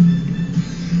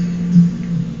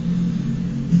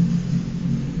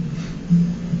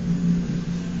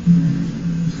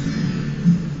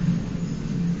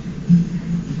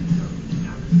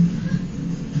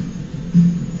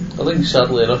 I think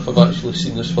sadly enough I've actually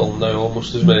seen this film now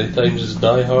almost as many times as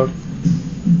Die Hard.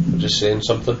 I'm just saying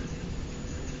something.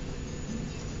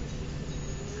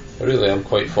 I really am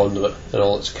quite fond of it in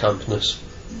all its campness.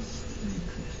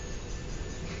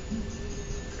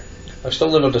 I've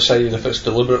still never decided if it's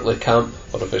deliberately camp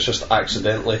or if it's just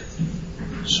accidentally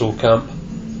so camp.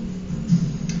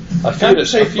 I fear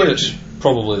it's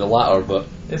probably the latter, but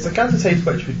It's I can't decide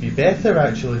which would be better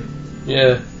actually.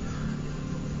 yeah.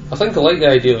 I think I like the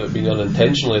idea of it being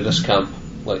unintentionally this camp,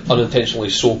 like unintentionally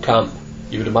so camp.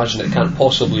 You would imagine it can't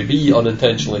possibly be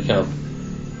unintentionally camp.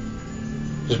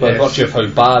 Just by Yes. virtue of how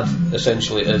bad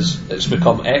essentially it is, it's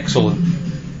become excellent.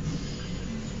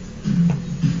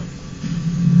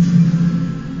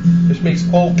 Which makes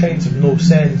all kinds of no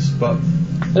sense, but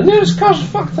And there his car's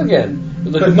fucked again.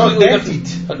 With a But not completely dented,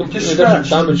 different- A completely just different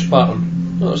scratched. damage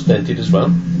pattern. No, it's dented as well.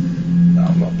 no,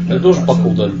 I'm not. The door's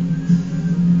buckled in.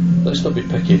 Let's not be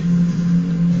picky.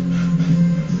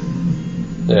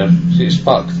 There, see it's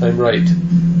fucked, I'm right.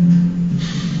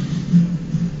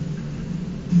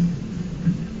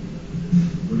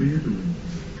 What are you doing?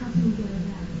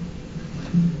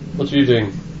 What are you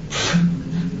doing?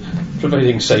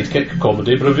 Providing sidekick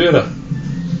comedy bravura.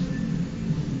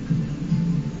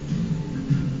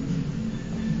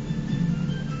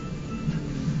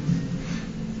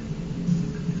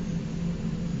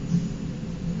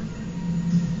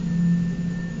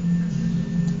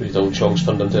 Dong Chong's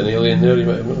turned into an alien there, you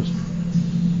might have noticed.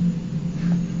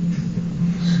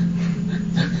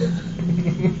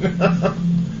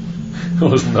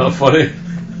 Wasn't that funny?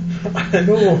 I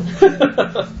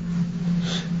know.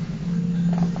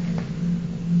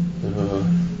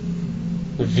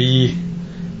 V.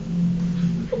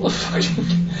 What the fucking.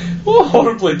 What a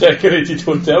horribly decorated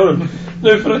hotel room.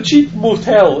 Now, for a cheap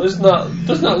motel, doesn't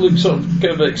that look sort of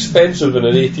kind of expensive in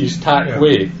an 80s tack Yeah.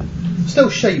 way? Still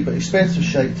shite, but expensive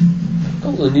shite.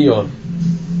 All the neon.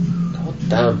 God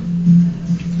damn.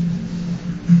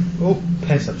 Oh,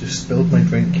 piss! I've just spilled my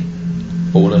drink.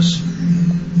 Bonus.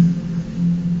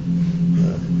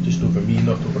 Just over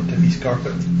knocked over Tippy's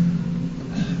carpet.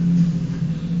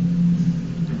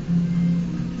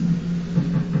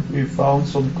 We found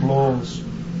some clothes.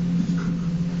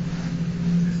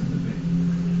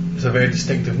 It's a very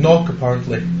distinctive knock,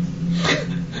 apparently.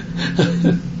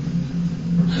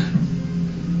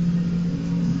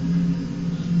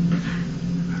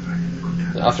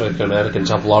 African Americans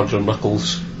have larger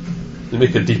knuckles. They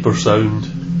make a deeper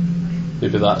sound.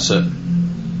 Maybe that's it.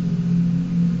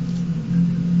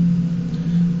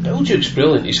 Bill Duke's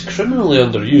brilliant. He's criminally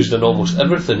underused in almost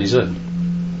everything he's in.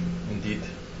 Indeed.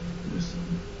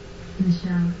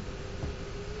 Michelle.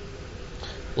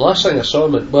 Last thing I saw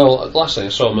him in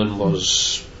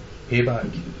was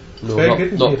Payback. no, very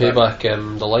good in not Payback.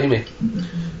 Payback, The Limey.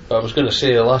 But I was going to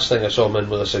say the last thing I saw him in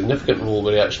with a significant role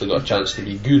where he actually got a chance to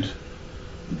be good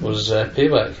was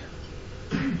Payback.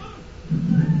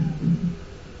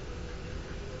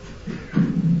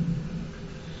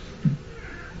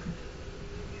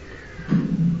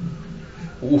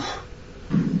 Oof.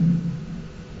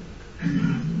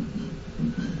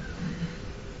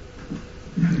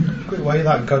 Quite why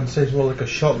that gun sounds more like a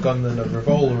shotgun than a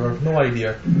revolver, I've no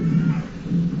idea.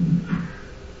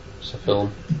 It's a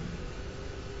film.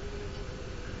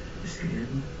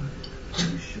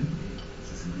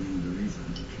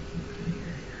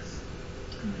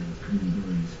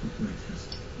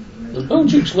 And Bill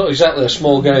Duke's not exactly a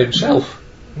small guy himself.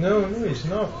 No, he's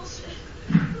not.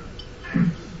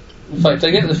 In fact,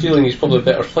 I get the feeling he's probably a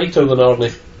better fighter than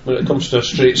Arnie when it comes to a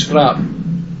straight scrap.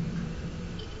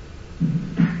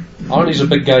 Arnie's a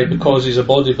big guy because he's a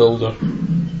bodybuilder.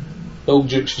 Bill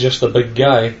Duke's just a big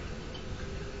guy.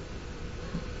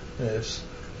 Yes.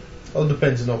 All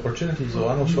depends on opportunities though.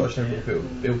 Arnold Schwarzenegger will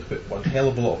be able to put one hell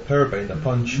of a lot of power behind a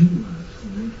punch.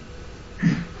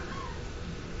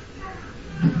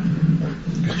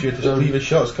 Gratuitous previous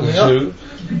shots coming up.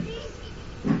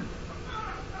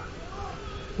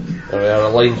 There we are,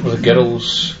 aligned with the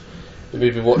girls. They may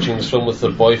be watching this film with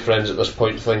their boyfriends at this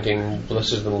point thinking,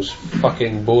 this is the most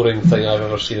fucking boring thing I've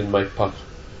ever seen in my puff.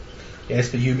 Yes,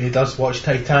 but you made us watch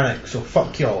Titanic, so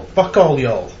fuck y'all. Fuck all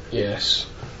y'all. Yes.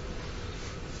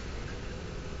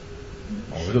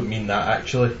 Oh, we don't mean that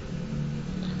actually.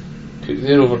 Cook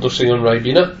there overdosing on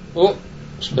Ribena. Oh,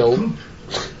 spilled.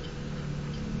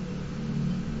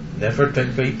 Never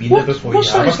drink Ribena before What's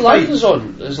you that have a fight. Is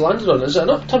landed on? Is it an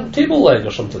upturned table leg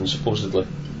or something, supposedly?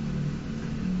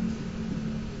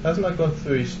 Hasn't that gone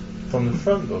through from the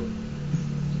front though?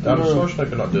 Damn,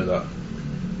 Schwarzenegger not do that.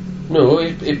 No,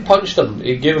 he punched him.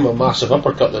 He gave him a massive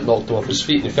uppercut that knocked him off his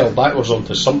feet and he fell backwards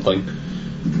onto something.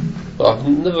 But I've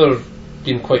never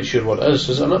been quite sure what it is.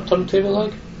 Is it an upturned table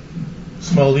leg?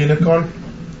 Small unicorn.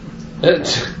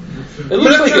 It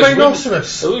looks like it's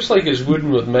rhinoceros. wooden. It looks like it's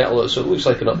wooden with metal, so it looks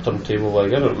like an upturned table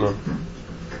leg. I don't know.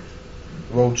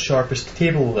 World's sharpest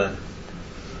table then.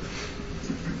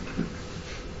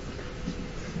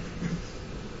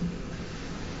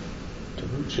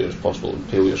 I'm sure it's possible to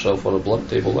impale yourself on a blunt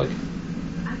table leg.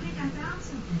 I think I found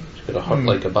something. It's going to hurt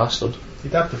like a bastard.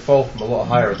 You'd have to fall from a lot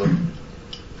higher though.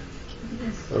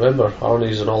 Remember,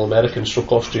 Arnie's an all-American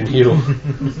stroke Austrian hero.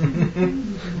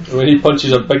 When he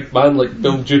punches a big man like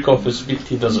Bill Duke off his feet,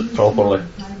 he does it properly.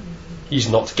 He's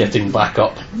not getting back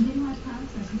up. And then my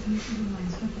process is usually my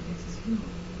instructor gets his fuel.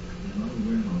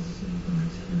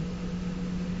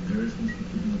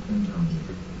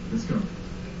 Let's go.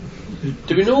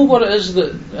 Do we know what it is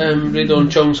that Ray Don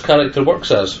Chung's character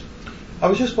works as? I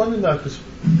was just wondering that because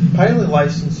pilot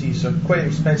licenses are quite an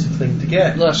expensive thing to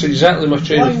get. That's exactly my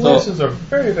train of Flying thought. lessons are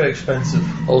very, very expensive.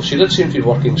 Well, she did seem to be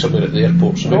working somewhere at the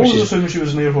airport, so I maybe always she's... assumed she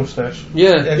was an air hostess.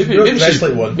 Yeah, Yeah, maybe, she maybe, dressed she's,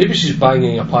 like one. maybe she's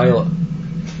banging a pilot.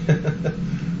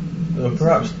 Well,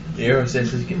 perhaps the air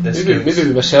hostesses get discounts. Maybe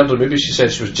we misheard her. Maybe she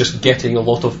said she was just getting a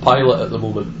lot of pilot at the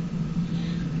moment.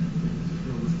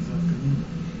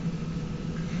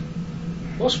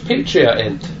 What's Patriot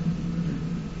Ent?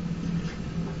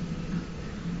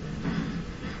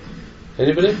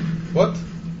 Anybody? What?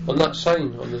 On that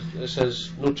sign, it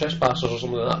says no trespassers or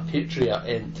something like that. Patriot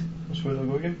Ent. That's where they're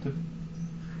going into.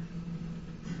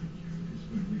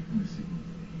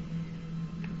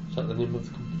 Is that the name of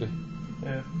the company?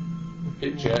 Yeah.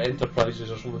 Patriot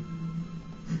Enterprises or something.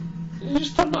 Did you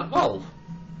just turn that valve?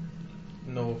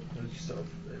 No, it just sort of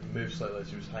it moved slightly as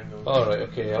he was hanging on. Oh right,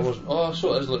 okay, I wasn't. Oh,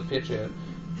 so it is like Patriot.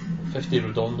 50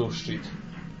 Redondo Street.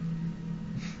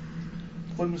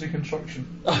 Flimsy construction.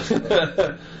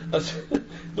 That's,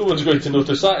 no one's going to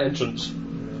notice that entrance.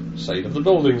 Side of the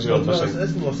building's got Well, missing.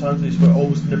 it's in Los Angeles where it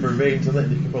almost never rains. I think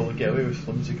they can probably get away with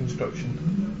flimsy construction.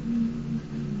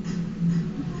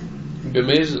 You'd be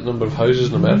amazed at the number of houses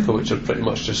in America which are pretty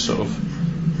much just sort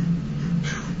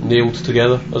of nailed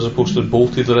together as opposed to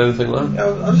bolted or anything like that.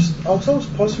 Yeah, I was always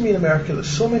puzzling me in America that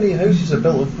so many houses are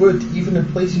built of wood, even in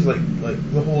places like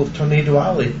the whole of Tornado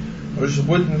Alley. There's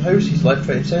wooden houses left,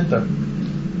 right and centre.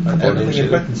 And everything in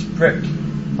Britain's brick.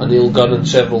 A nail gun and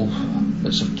several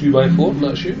bits of 2x4 and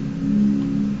that's you.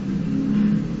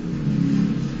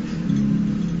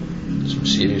 Some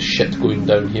serious shit going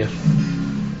down here.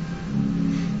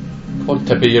 Come on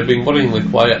Tippy, you're being worryingly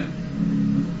quiet.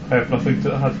 I have nothing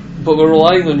to add. But we're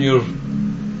relying on your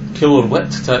killer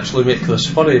wit to actually make this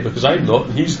funny, because I'm not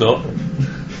and he's not.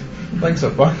 Thanks a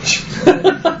bunch.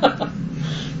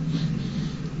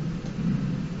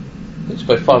 He's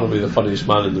by far and away the funniest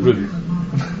man in the room.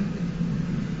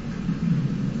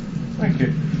 Thank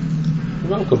you.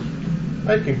 You're welcome.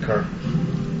 I concur.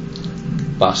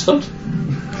 Bastard.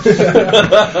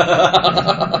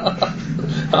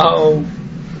 Oh.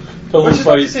 Pillow Which is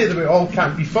not to fight. say that we all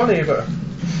can't be funny, but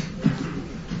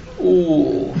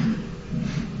Oh.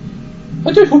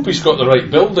 I do hope he's got the right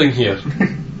building here.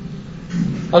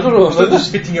 I don't know if they're this.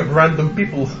 just beating up random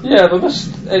people. Yeah, have I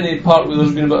missed any part where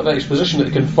there's been a bit of exposition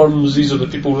that confirms these are the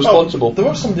people responsible? Oh, there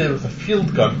was somebody with a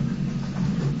field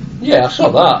gun. Yeah, I saw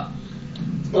that.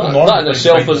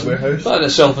 That Warehouse. in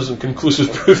itself isn't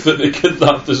conclusive proof that they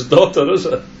kidnapped his daughter, is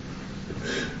it?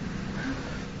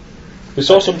 We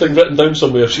saw something written down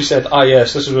somewhere. She said,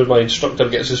 yes, this is where my instructor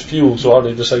gets his fuel, so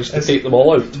Arnie decides to take them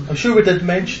all out. I'm sure we did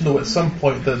mention though at some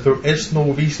point that there is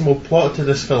no reasonable plot to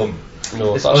this film.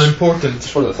 No, It's that's unimportant.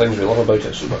 It's one of the things we love about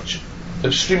it so much.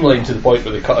 It's streamlined to the point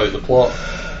where they cut out the plot.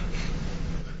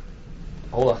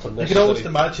 All that unnecessary. You can almost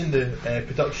imagine the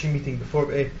production meeting before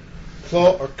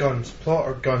plot or guns, plot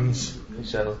or guns. He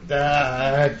said,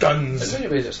 Guns. in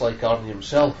many ways it's like Arnie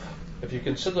himself. If you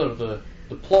consider the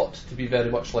plot to be very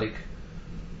much like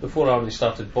before Arnie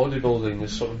started bodybuilding,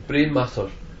 his sort of brain matter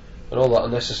and all that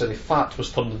unnecessary fat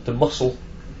was turned into muscle.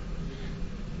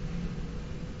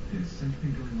 There's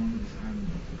something going on with this island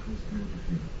off the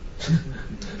coast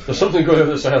of There's something going on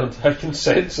in this island. I can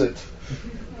sense it.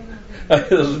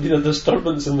 There's been a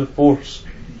disturbance in the force.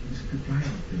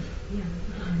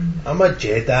 I'm a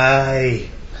Jedi.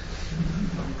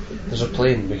 There's a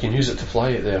plane. We can use it to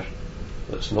fly it there.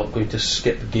 That's not going to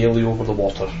skip gaily over the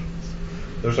water.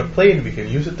 There's a plane, we can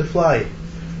use it to fly.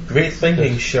 Great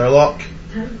thinking, Sherlock.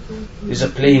 There's a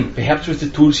plane. Perhaps with the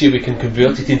tools here we can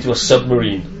convert it into a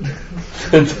submarine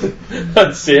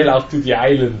and sail out to the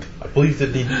island. I believe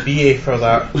they need BA for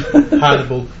that.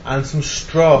 Hannibal and some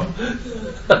straw.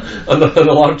 and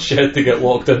a large shed to get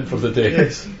locked in for the day.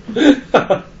 Yes.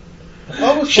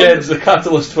 Shed's the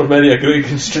catalyst for many a great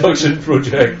construction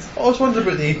project. I always wondered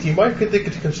about the A-Team. Why could they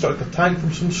construct a tank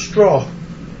from some straw?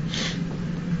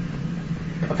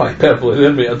 If I perfectly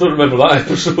there, mate. I don't remember that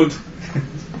episode.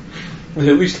 They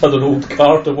at least had an old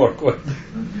car to work with.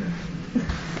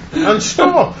 And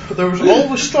straw. There was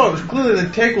always straw. It was clearly an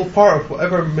integral part of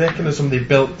whatever mechanism they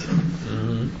built.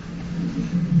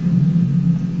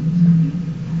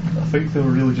 I think they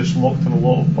were really just locked in a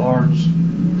lot of barns.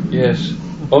 Yes.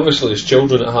 Obviously, as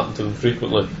children, it happened to them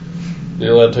frequently. They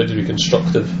learned how to be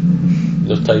constructive in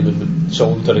their time in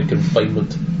solitary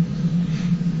confinement.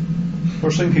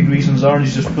 For sinking reasons,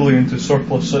 Arnie's just pulling into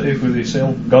Surplus City where they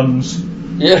sell guns.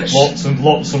 Yes. Lots and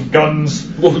lots of guns.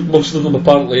 Most of them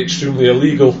apparently extremely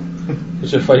illegal,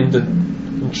 which I find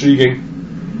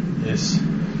intriguing. Yes.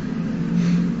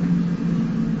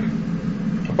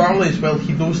 Apparently as well,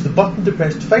 he knows the button to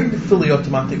press to find the fully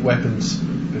automatic weapons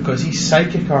because he's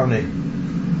psychic, Arnie.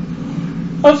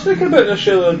 I was thinking about this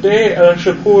the other day, and I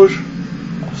suppose...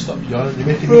 Oh, stop yawning, you're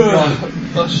making me yawn.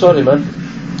 Oh, sorry, man.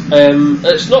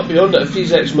 It's not beyond it if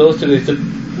he's ex-military to...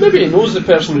 Maybe he knows the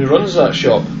person who runs that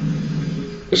shop.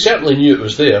 He certainly knew it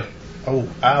was there. Oh,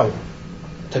 ow.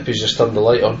 Tippy's just turned the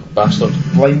light on, bastard.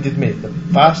 Blinded me, the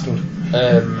bastard. It's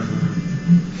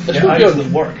Yeah, not eyes beyond...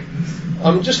 that work.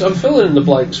 I'm filling in the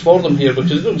blanks for them here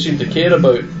because they don't seem to care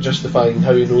about justifying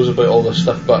how he knows about all this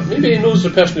stuff, but maybe he knows the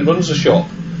person who runs the shop.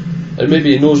 And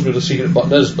maybe he knows where the secret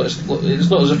button is, but it's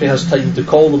not as if he has time to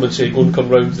call them and say, go and come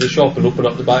round to the shop and open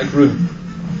up the back room.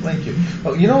 Thank you.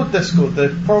 Well, you know, Disco, the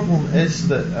problem is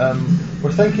that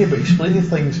we're thinking about explaining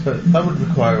things, but that would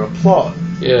require a plot.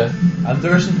 Yeah. And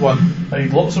there isn't one. I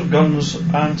need lots of guns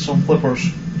and some flippers.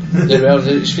 There we are,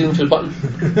 he's feeling for the button.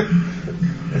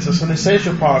 It's an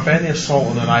essential part of any assault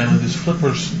on an island is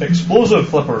flippers. Explosive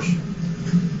flippers.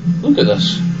 Look at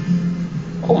this.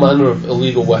 All manner of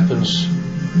illegal weapons.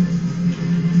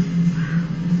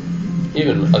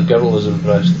 Even a girl is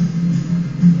impressed.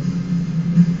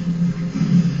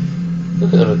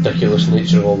 Look at the ridiculous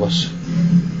nature of all this.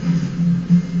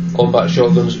 Combat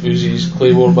shotguns, Uzis,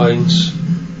 claymore mines.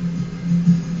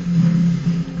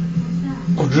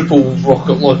 Oh, quadruple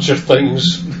rocket launcher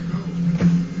things.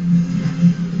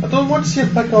 I don't want to see him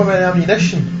pick up any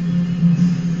ammunition.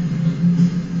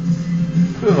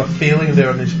 Bit of a failing there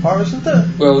on his part, isn't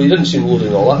it? Well, he didn't seem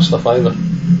loading all that stuff either.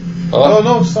 Oh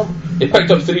no, He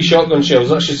picked up 3 shotgun shells.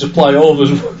 That should supply all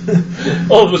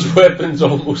of his weapons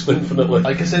almost infinitely.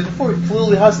 like I said before, he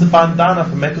clearly has the bandana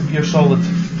for Metal Gear Solid.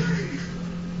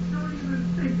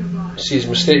 See, his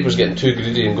mistake was getting too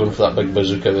greedy and going for that big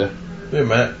bazooka there. Wait a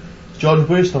minute. John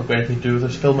Woo's not got anything to do with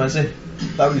this film, is he?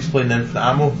 That would explain the infinite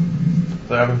ammo.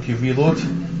 They're having to reload.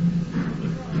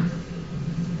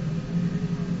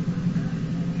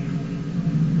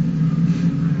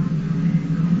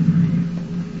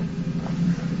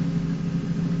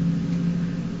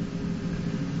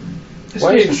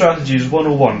 Escape strategies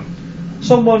 101.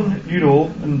 Someone you know,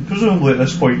 and presumably at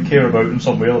this point care about in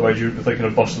some way, otherwise you would be thinking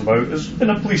of busting them out, is in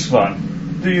a police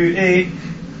van. Do you A,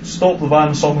 stop the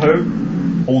van somehow,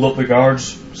 hold up the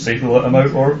guards, safely let them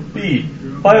out, or B,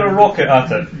 fire a rocket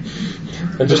at it?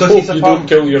 And just hope you don't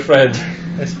kill your friend.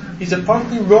 He's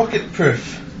apparently rocket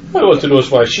proof. What I want to know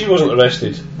is why she wasn't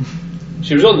arrested.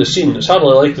 She was on the scene. It's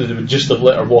hardly likely they would just have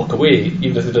let her walk away,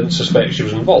 even if they didn't suspect she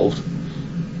was involved.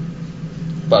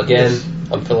 But again, yes.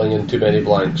 I'm filling in too many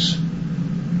blanks.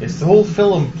 Yes, the whole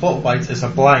film plot-wise is a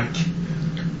blank.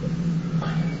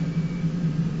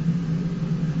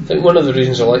 I think one of the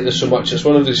reasons I like this so much, it's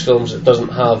one of these films that doesn't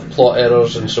have plot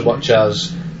errors in so much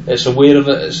as it's aware of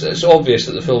it. It's obvious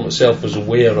that the film itself is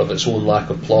aware of its own lack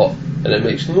of plot, and it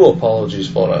makes no apologies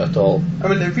for it at all. I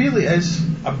mean, it really is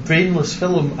a brainless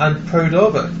film and proud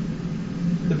of it.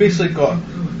 They basically got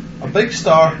a big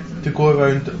star to go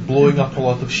around blowing up a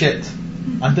lot of shit,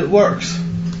 and it works.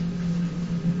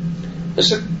 It's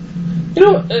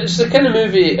the kind of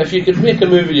movie, if you could make a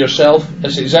movie yourself,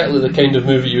 it's exactly the kind of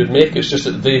movie you would make. It's just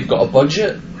that they've got a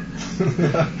budget.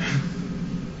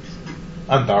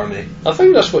 And Arnie. I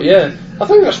think that's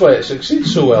why it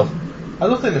succeeds so well. I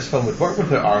don't think this film would work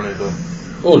without Arnie though.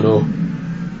 Oh no.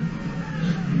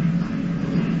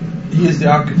 He is the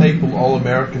archetypal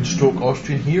all-American stroke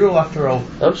Austrian hero after all.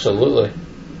 Absolutely.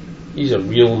 He's a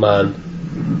real man.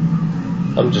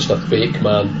 I'm just a fake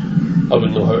man. I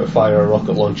wouldn't know how to fire a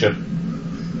rocket launcher.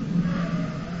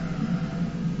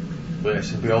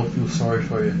 Yes, we all feel sorry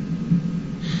for you.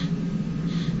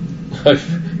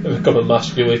 I've become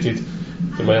emasculated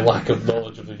for my lack of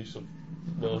knowledge of the use of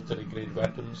military grade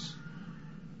weapons.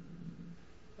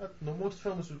 No, most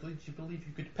films would lead you to believe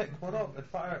you could pick one up and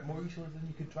fire it more easily than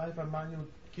you could drive a manual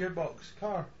gearbox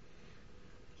car.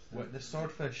 Witness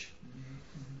Swordfish.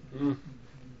 Mm.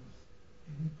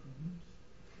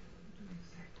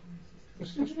 There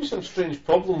seems to be some strange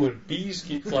problem where bees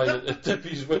keep flying at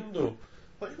Tippy's window.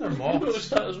 Like they're moths. You noticed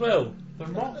that as well? They're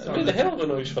moths. I made a hell of a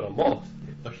noise for a moth.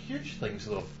 They're huge things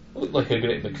though. They look like a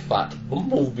great big fat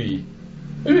bumblebee.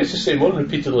 Maybe it's the same one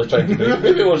repeatedly trying to break.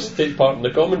 Maybe it wants to take part in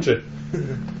the commentary.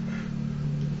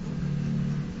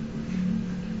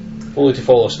 Only to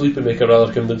fall asleep and make a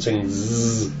rather convincing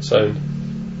zzz sound.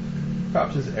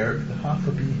 Perhaps it's Eric the half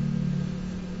a bee.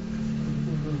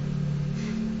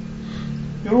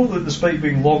 You know that despite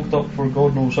being locked up for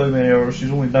God knows how many hours, she's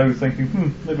only now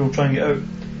thinking, maybe I'll try and get out.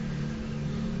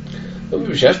 Well,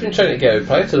 maybe she has been trying to get out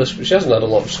prior to this, but she hasn't had a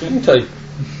lot of screen time.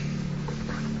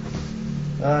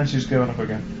 And she's given up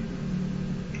again.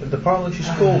 And apparently she's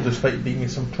cold despite being in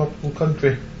some tropical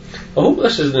country. I hope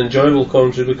this is an enjoyable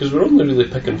commentary because we're only really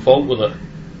picking fault with it.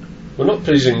 We're not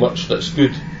praising much that's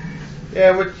good.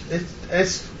 Yeah, which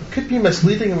it could be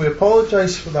misleading and we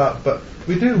apologise for that, but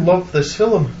we do love this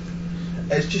film.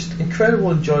 It's just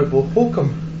incredible, enjoyable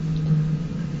hokum.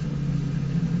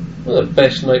 One of the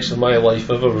best nights of my life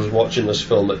ever was watching this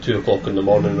film at 2 o'clock in the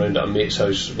morning round at a mate's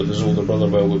house with his older brother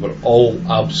while we were all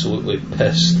absolutely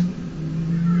pissed.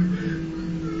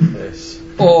 Yes.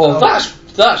 Oh,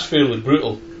 that's fairly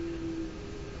brutal.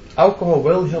 Alcohol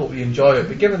will help you enjoy it,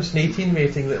 but given it's an 18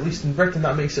 rating, at least in Britain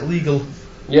that makes it legal.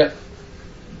 Yeah.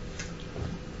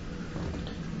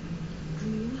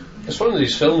 It's one of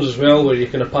these films as well where you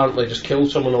can apparently just kill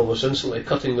someone almost instantly,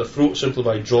 cutting their throat simply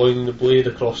by drawing the blade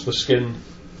across the skin,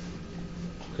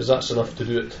 because that's enough to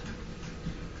do it.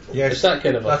 Yes, it's that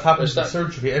kind of that happens in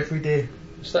surgery every day.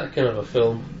 It's that kind of a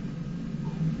film.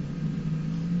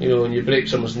 You know, when you break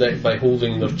someone's neck by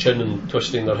holding their chin and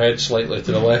twisting their head slightly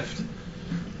to the left.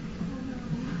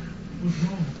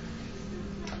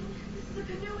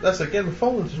 That's again, we're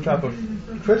falling into the trap of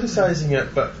criticising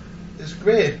it, but it's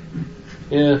great.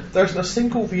 Yeah. There's not a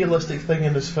single realistic thing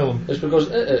in this film. It's because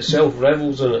it itself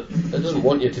revels in it. It doesn't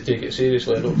want you to take it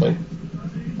seriously, I don't think.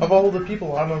 Of all the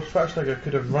people Arnold Schwarzenegger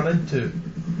could have run into,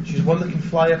 she's one that can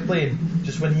fly a plane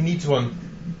just when he needs one.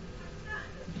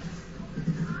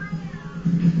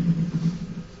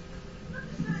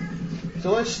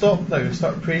 So let's stop now and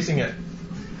start praising it.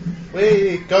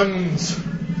 Way guns!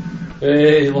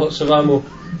 Hey, lots of ammo.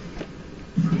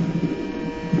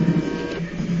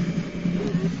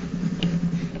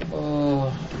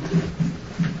 Oh.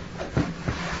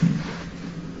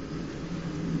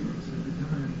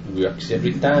 Works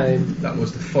every time. That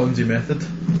was the Fonzie method.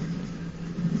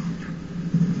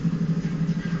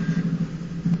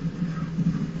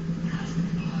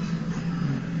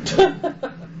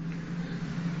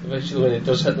 Eventually when it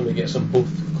does hit them, he gets them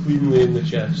both cleanly in the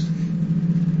chest.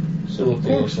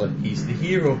 Simultaneously. He's the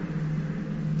hero.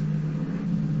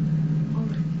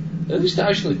 At least it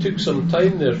actually took some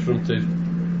time there for him to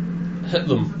hit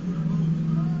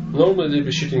them. Normally they'd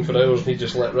be shooting for hours and he'd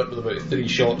just let rip with about 3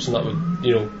 shots and that would,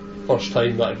 first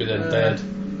time that'd be then dead.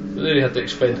 But there he had to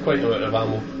expend quite a amount of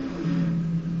ammo.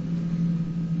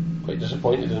 Quite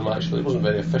disappointed in him actually, it wasn't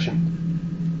very efficient.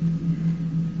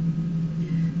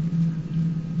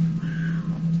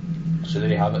 So there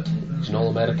you have it. He's an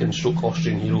all-American stroke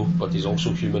Austrian hero, but he's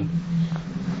also human.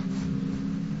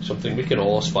 Something we can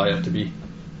all aspire to be.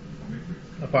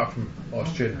 Apart from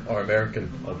Austrian or American,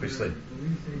 obviously.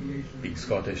 Being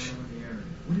Scottish.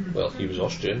 Well, he was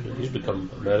Austrian, and he's become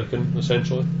American,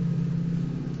 essentially.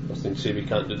 Nothing to say we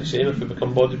can't do the same if we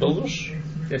become bodybuilders.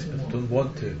 Yes, but I don't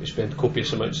want to. We spend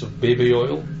copious amounts of baby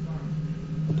oil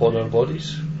upon our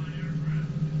bodies.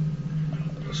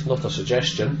 It's not a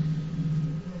suggestion.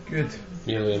 Good.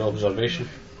 Merely an observation.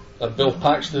 Bill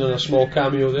Paxton in a small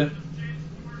cameo there.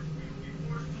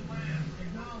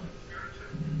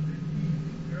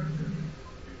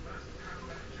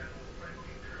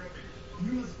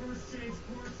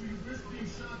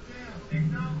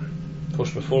 Of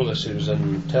course, before this he was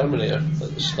in Terminator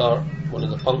at the start, one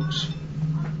of the punks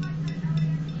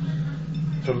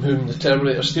from whom the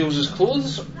Terminator steals his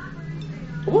clothes.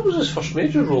 What was his first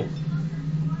major role?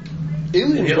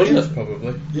 Aliens, wasn't it?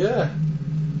 Probably. Yeah.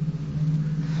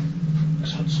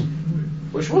 It's Hudson.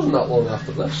 Which wasn't that long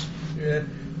after this. Yeah.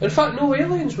 In fact, no,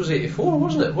 Aliens was 84,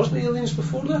 wasn't it? Wasn't Aliens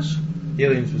before this?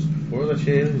 Aliens was before this.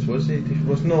 Yeah, Aliens was 80.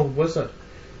 Was it?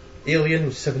 Alien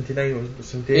was 79, wasn't it?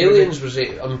 78. Aliens was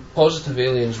I'm positive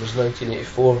Aliens was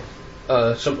 1984.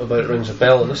 Something about it rings a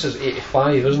bell, and this is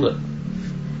 85, isn't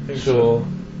it? So,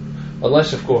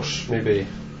 unless of course maybe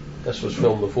this was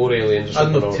filmed before Aliens or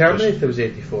something. And Terminator was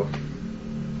 84.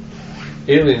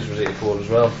 Aliens was 84 as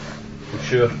well. I'm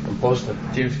sure. I'm positive.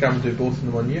 James Cameron do both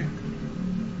in 1 year.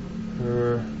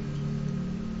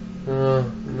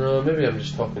 No, maybe I'm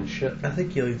just talking shit. I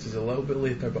think Aliens is a little bit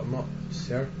later, but I'm not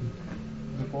certain.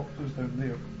 The box is down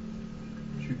there.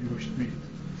 Should you wish to read?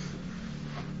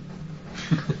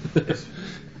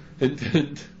 Hint,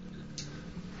 hint.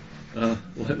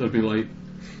 Let there be light.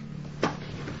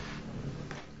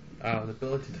 The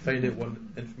ability to find out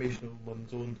information on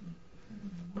one's own.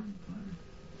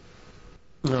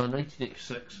 No,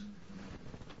 1986.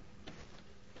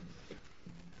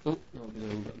 Oh, that'll be the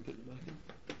wrong button, put it back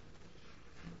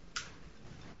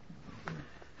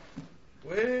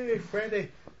in. Way, Freddy!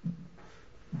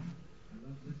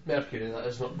 Mercury, that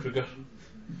is not Kruger.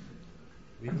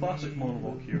 A classic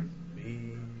monologue here.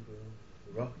 We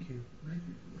will rock you.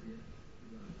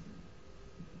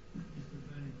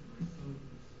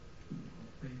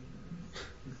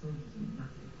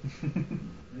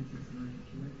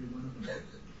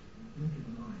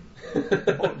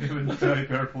 Not doing very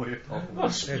carefully at all. What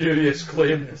a spurious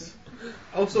claim.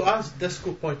 Also, as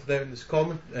Disco pointed out in his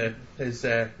his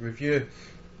review,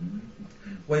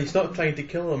 when he's not trying to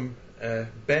kill him,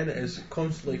 Bennett is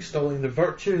constantly extolling the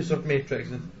virtues of Matrix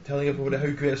and telling everybody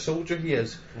how great a soldier he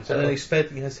is, and then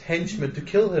expecting his henchmen to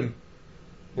kill him.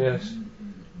 Yes.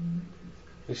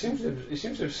 He seems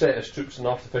to have set his troops an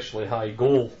artificially high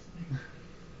goal.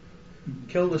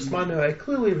 Kill this man who I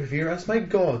clearly revere as my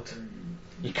god.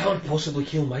 You can't possibly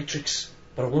kill Matrix,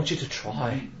 but I want you to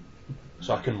try,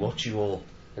 so I can watch you all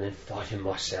and then fight him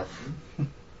myself.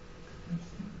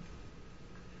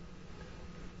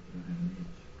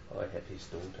 I have his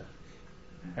daughter.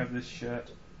 Have this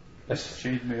shirt. This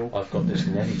Shade mail. I've got this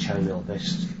navy chainmail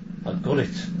vest. I've got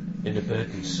it in the bird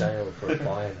and sail for a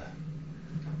fire.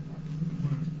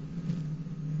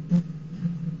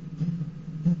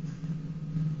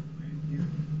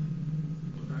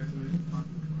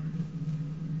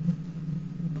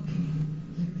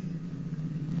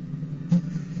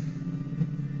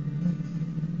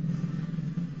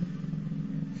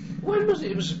 When was it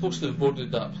he was supposed to have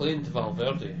boarded that plane to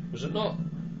Valverde? Was it not?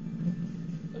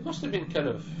 It must have been kind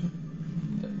of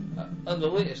at the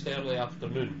latest early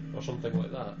afternoon or something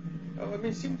like that. Oh, I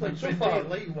mean, it seems like So so far-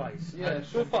 light-wise. Yeah,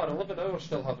 so far 11 hours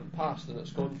still haven't passed, and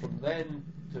it's gone from then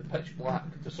to pitch black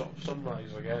to sort of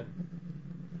sunrise again.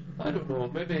 I don't know.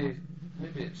 Maybe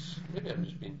I'm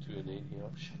just being too inane here.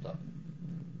 Shut up.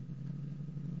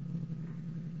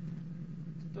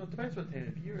 It depends what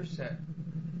time of year is set.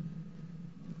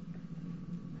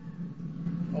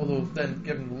 Although then,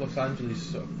 given Los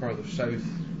Angeles sort of further south,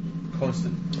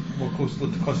 more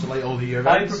constant light all the year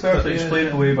round. I prefer to explain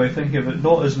it away by thinking of it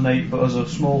not as night but as a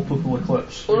small total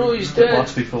eclipse. Oh no, he's that dead.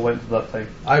 lasted for the length of that time.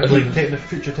 I blame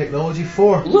future technology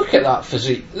for. Look at that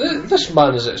physique. This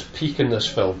man is at his peak in this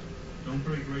film.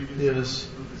 Yes.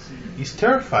 He's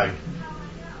terrifying.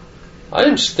 I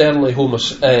am sternly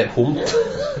sternly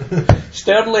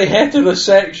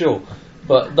heterosexual,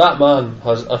 but that man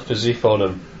has a physique on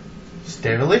him.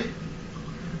 Sternly?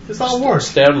 Is that a word?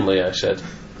 Sternly, I said.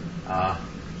 Ah.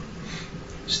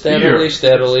 Sternly. His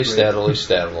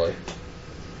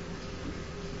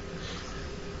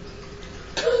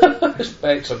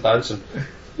pecs are dancing.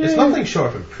 It's nothing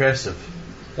short of impressive.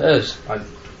 It is. And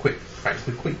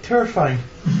frankly, quite terrifying.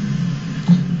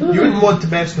 You wouldn't want to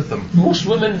mess with them. Most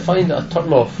women find it a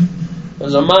turn off.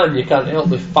 As a man, you can't help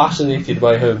but be fascinated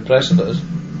by how impressive it is.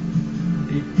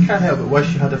 You can't help but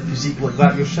wish you had a physique like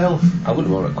that yourself. I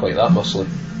wouldn't want it quite that muscly.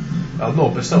 Well, no,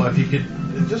 but still, if you could,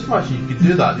 just imagine you could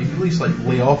do that. You could at least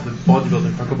lay off the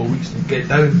bodybuilding for a couple of weeks and get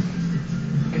down.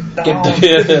 Get down.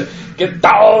 Get down. Get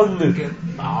down.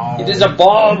 It is a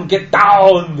bomb. Get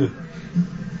down.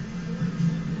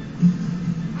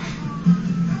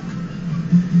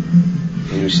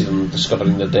 You see them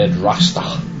discovering the dead Rasta,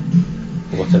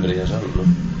 or whatever he is. I don't know.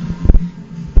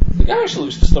 The guy actually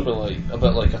looks disturbingly a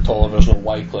bit like a taller version of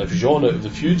Wyclef Jean out of the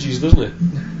Fugees, doesn't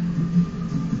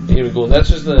he? Here we go.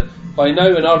 This is by now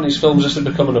in Arnie's films this has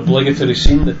become an obligatory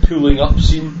scene, the tooling up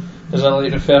scene, as I like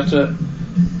to refer to it,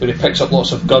 where he picks up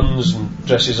lots of guns and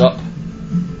dresses up.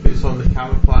 Puts on the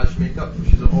camouflage makeup,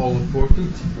 which is all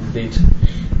important. Indeed.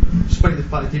 Despite the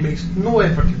fact he makes no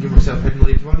effort to give himself hidden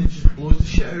later on, he just blows the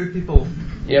shit out of people.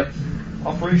 Yep.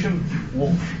 Operation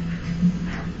Wolf.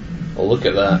 Oh, look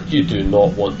at that. You do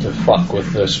not want to fuck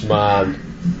with this man.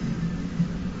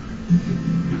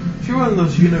 If you're one of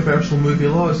those universal movie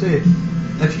laws,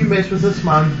 if you mess with this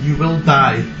man, you will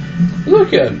die.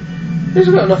 Look at him. He's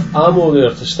got enough ammo there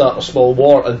to start a small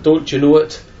war, and don't you know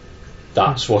it?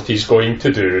 That's what he's going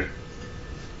to do.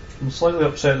 I'm slightly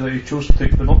upset that he chose to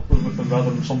take binoculars with him rather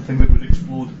than something that would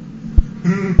explode.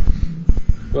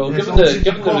 Well, Yes,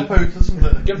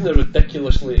 given the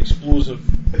ridiculously explosive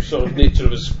sort of nature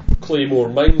of his claymore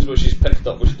mines which he's picked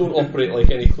up, which don't operate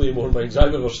like any claymore mines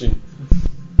I've ever seen.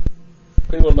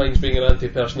 Claymore mines being an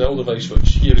anti-personnel device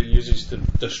which here he uses to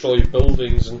destroy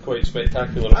buildings in quite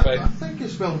spectacular effect. I think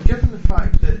as well, given the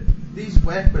fact that these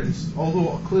weapons,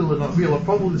 although clearly not real, are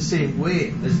probably the same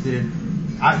weight as the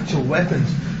actual weapons,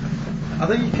 I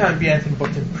think you can't be anything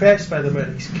but impressed by the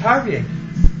amount he's carrying.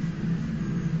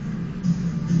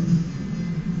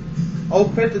 All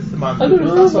credit to the man. I don't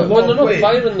know, That's a but lot when they're of not weight.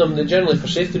 firing them, they generally, for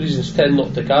safety reasons, tend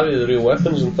not to carry the real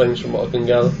weapons and things, from what I can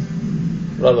gather.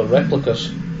 Rather replicas.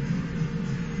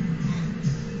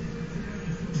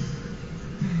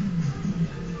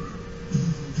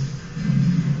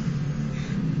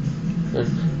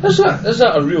 Is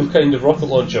that a real kind of rocket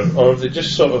launcher, or have they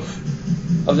just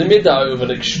have they made that out of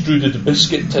an extruded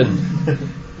biscuit tin?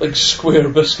 Like square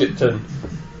biscuit tin?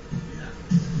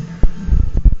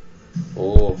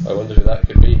 Oh, I wonder who that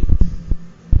could be.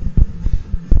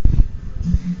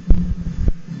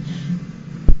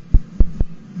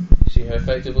 See how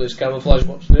effectively his camouflage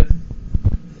works there?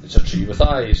 It's a tree with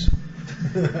eyes.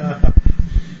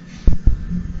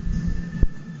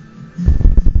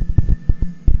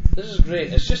 This is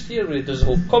great. It's just here where he does the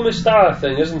whole "Come sta"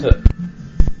 thing, isn't it?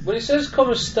 When he says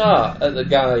 "Come sta" at the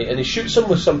guy and he shoots him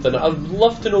with something, I'd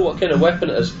love to know what kind of weapon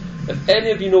it is. If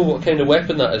any of you know what kind of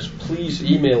weapon that is, please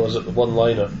email us at the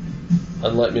one-liner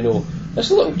and let me know.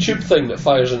 It's a little tube thing that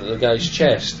fires into the guy's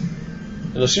chest,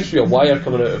 and there seems to be a wire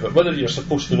coming out of it. Whether you're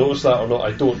supposed to notice that or not,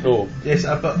 I don't know. Yes,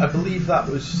 I believe that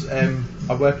was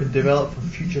a weapon developed for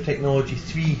Future Technology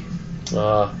 3,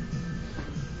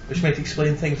 which might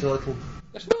explain things a little.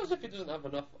 It's not as if he doesn't have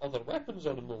enough other weapons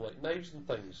on him though, like knives and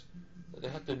things, that they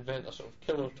had to invent a sort of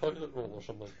killer toilet roll or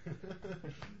something.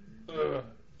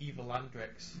 Evil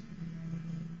Andrex.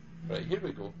 Right, here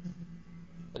we go.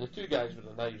 And the two guys with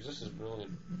the knives, this is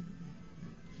brilliant.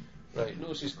 Right,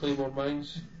 notice his claymore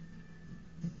mines.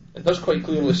 It does quite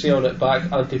clearly say on it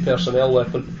back, anti-personnel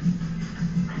weapon.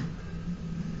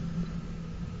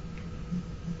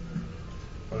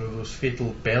 One of those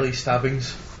fatal belly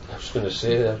stabbings. I was going to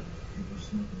say there.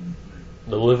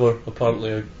 The liver,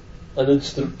 apparently an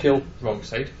instant kill. Wrong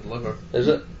side, the liver. Is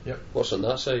it? Yep. What's on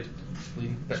that side?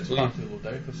 spleen, but it's Spleen. far too low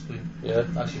down for spleen. Yeah.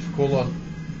 That's just colon.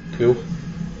 Cool.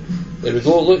 There we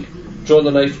go, look. Draw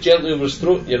the knife gently over his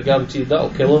throat, you're guaranteed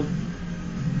that'll kill him.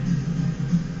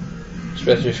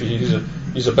 Especially if you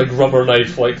use a big rubber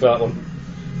knife like that one.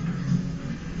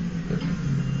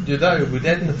 Do that, we'll be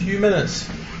dead in a few minutes.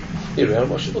 Here we are,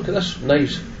 look at this,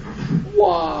 knives.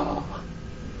 Wow!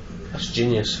 That's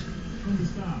genius.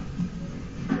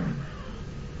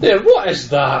 There, what is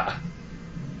that?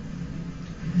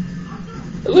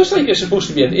 It looks like it's supposed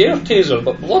to be an air taser,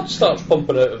 but blood starts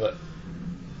pumping out of it.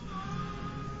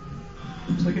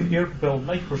 It's like an air-propelled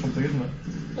knife or something, isn't it?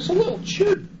 It's a little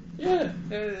tube. Yeah.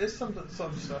 It is some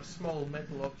sort of small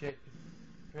metal object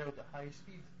propelled at high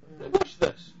speed. Watch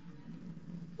this.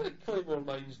 Why do Claymore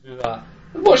mines do that?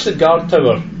 And watch the guard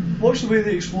tower. Watch the way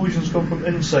the explosions come from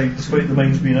inside despite the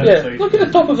mines being Yeah, outside. look at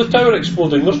the top of the tower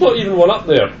exploding. There's not even one up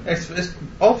there. It's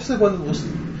obviously one of those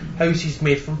houses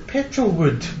made from petrol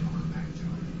wood.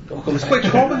 It's quite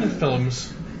common in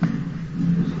films.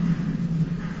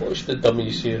 Watch the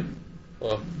dummies here.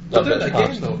 Oh, They'll that do it bit's again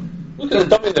past. though. Look at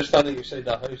the dummy they're standing outside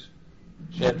that house.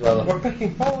 Shed, rather. We're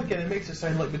picking Paul again. It makes it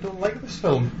sound like we don't like this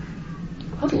film.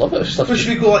 I'd love it if stuff So should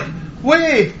we go like,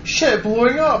 way, shit,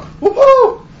 blowing up,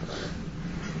 woohoo!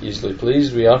 easily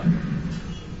pleased we are.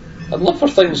 I'd love for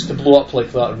things to blow up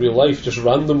like that in real life, just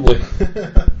randomly.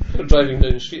 You're driving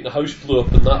down the street and a house blew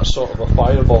up and that's sort of a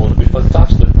fireball. It'd be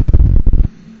fantastic.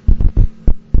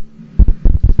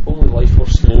 If only life were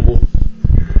slow-mo.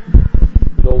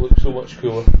 It'd all look so much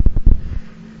cooler.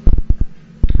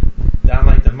 Damn,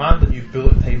 I demand a new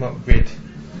bullet time upgrade.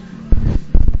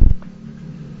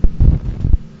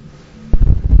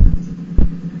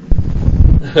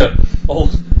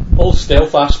 all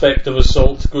stealth aspect of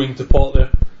assault going to pot there.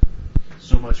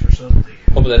 So much for certainty.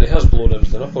 Oh, but then he has blown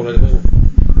everything up already, hasn't he?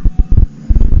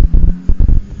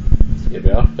 Here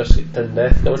we are, Biscuit Tin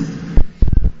Death coming.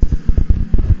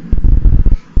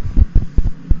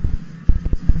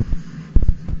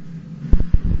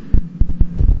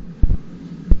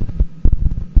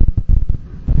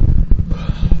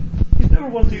 He's never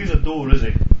one to use a door, is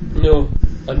he? No,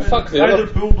 and fuck the Either other.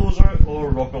 bulldozer it or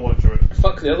rocket launcher it.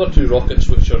 Fuck the other two rockets,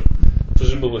 which are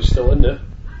presumably still in there.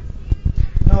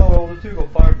 No, well, the two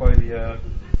got fired by the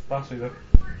battery there.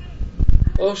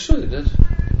 Oh, sure they did.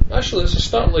 Actually, it's a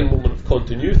startling moment of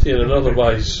continuity in an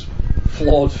otherwise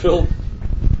flawed film.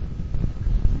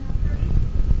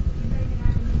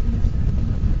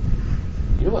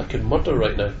 You know what I could murder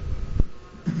right now?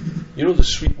 You know the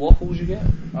sweet waffles you get?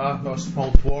 Ah, not a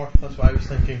small dwarf, that's what I was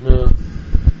thinking. No.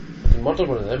 I can murder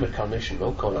one of them with carnation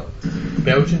milk on it.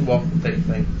 Belgian waffle type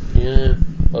thing. Yeah.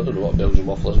 I don't know what a Belgian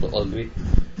waffle is, but I'll agree.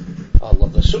 I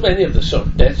love this. So many of the sort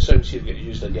of death sounds here get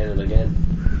used again and again.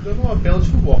 You don't know what a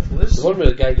Belgian waffle is? The one where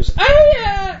the guy goes,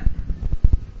 "Ah!"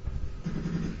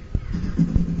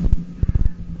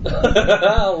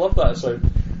 I love that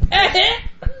sound.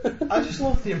 I just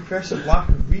love the impressive lack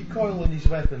of recoil on these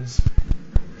weapons.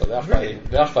 But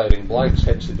they are firing blanks,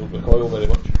 hence they don't recoil very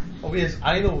much. Oh yes,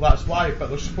 I know that's why, but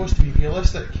they're supposed to be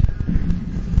realistic.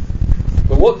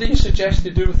 But what do you suggest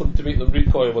they do with them to make them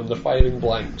recoil when they're firing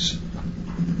blanks?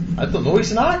 I don't know,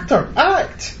 he's an actor.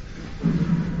 Act!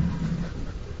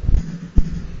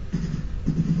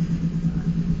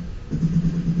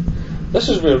 This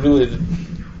is where really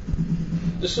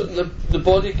the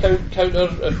body count counter,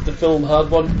 if the film had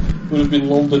one, would have been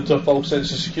lulled into a false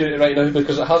sense of security right now,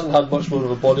 because it hasn't had much more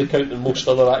of a body count than most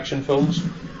other action films.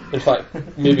 In fact,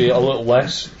 maybe a little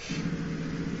less.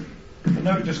 But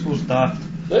now it just goes daft.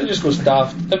 Now it just goes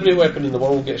daft. Every weapon in the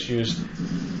world gets used.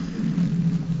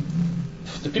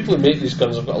 The people who make these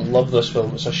guns have got to love this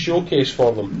film. It's a showcase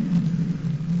for them.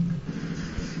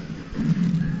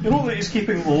 You know that he's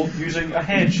keeping low using a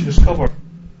hedge as cover.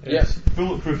 Yes.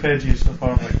 Bulletproof hedges,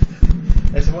 apparently.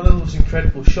 It's one of those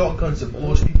incredible shotguns that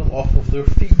blows people off of their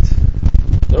feet.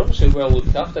 They're obviously well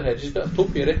looked after hedges, but a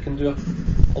topiary can do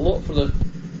a lot for the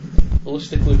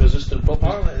ballistically resistant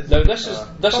properties. Now this is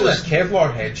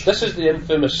Kevlar hedge. This is the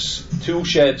infamous tool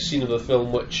shed scene of the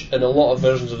film, which in a lot of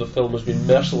versions of the film has been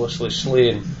mercilessly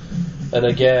slain. And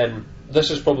again,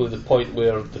 this is probably the point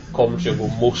where the commentary will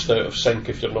go most out of sync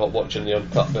if you're not watching the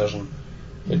uncut version,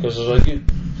 because there's a good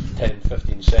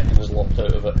 10-15 seconds lopped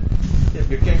out of it. Yeah,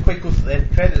 you're getting quite close to the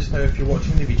end credits now if you're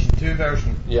watching the Region 2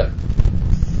 version. Yeah.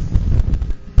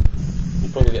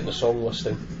 You're probably getting the song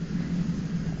listing.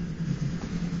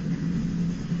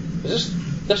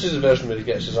 This is the version where he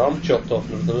gets his arm chopped off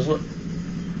and everything, isn't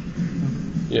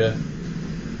it? Yeah.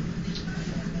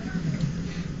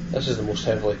 This is the most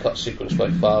heavily cut sequence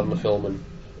by far in the film in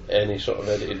any sort of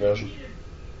edited version.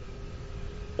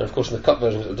 And of course in the cut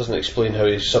version it doesn't explain how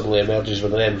he suddenly emerges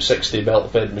with an M60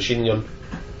 belt-fed machine gun.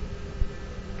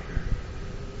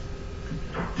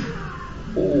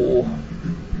 Oh,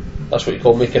 that's what you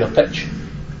call making a pitch.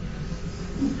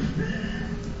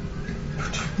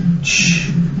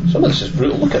 Some of this is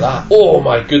brutal. Look at that. Oh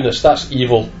my goodness, that's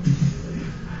evil.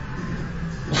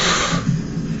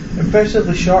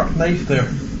 Impressively sharp knife there.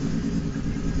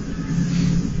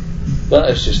 That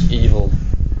is just evil.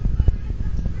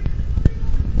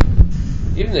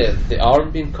 Even the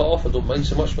arm being cut off I don't mind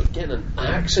so much, but getting an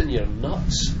axe in your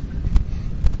nuts,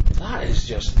 that is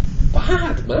just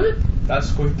bad, man.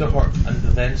 That's going to hurt, and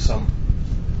then some.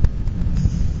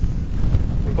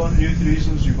 For continuity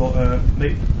reasons, you've got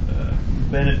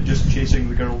Bennett just chasing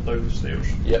the girl down the stairs.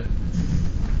 Yep.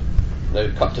 Now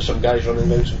cut to some guys running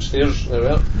down some stairs. There we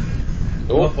are.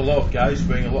 An awful lot of guys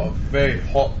wearing a lot of very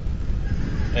hot.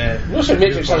 Notice how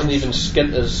Matrix hasn't even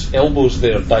skint his elbows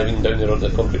there, diving down there onto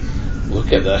the concrete.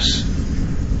 Look at this.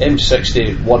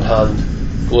 M60, one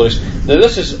hand, glorious. Now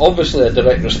this is obviously a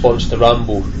direct response to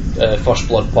Rambo, First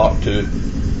Blood Part 2.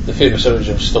 The famous image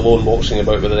of Stallone waltzing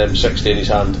about with an M60 in his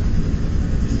hand.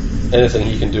 Anything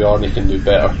he can do, Arnie can do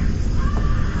better.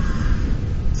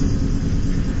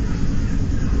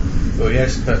 Oh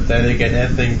yes, but then again,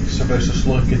 anything Sylvester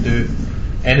Stallone can do,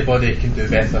 anybody can do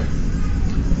better.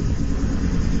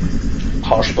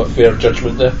 Harsh but fair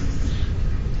judgment there.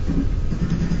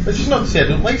 Which is not to say I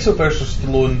don't like Sylvester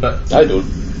Stallone, but I don't.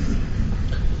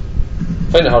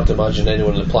 I find it hard to imagine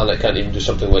anyone on the planet can't even do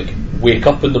something like wake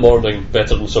up in the morning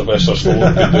better than Sylvester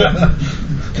Stallone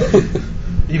could do.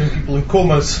 Even people in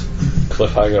comas.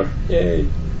 Cliffhanger. Yay.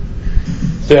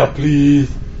 There,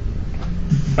 please.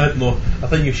 I don't know. I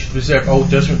think you should reserve all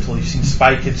judgment until you've seen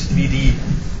Spy Kids 3D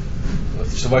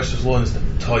with Sylvester Stallone as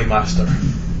the Toy Master.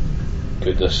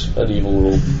 Goodness, an evil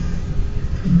role.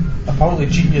 Apparently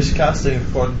genius casting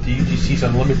according to UGC's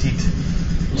Unlimited.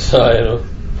 I know.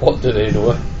 What do they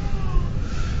know?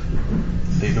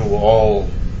 They know all.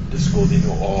 Disco, they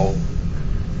know all.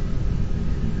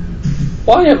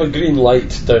 Why have a green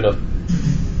light down a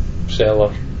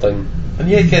cellar thing? And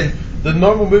yet again, the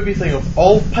normal movie thing of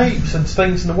all pipes and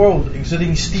things in the world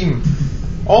exuding steam.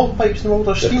 All pipes in the world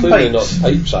are They're steam clearly pipes.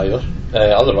 not pipes either.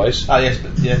 Otherwise. Ah yes,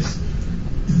 but yes.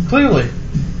 Clearly.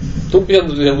 Don't be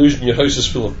under the illusion your house is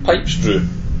full of pipes, Drew.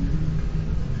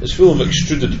 It's full of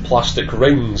extruded plastic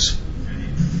rings.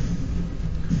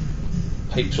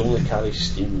 Pipes only carry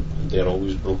steam and they're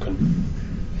always broken.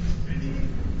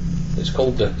 It's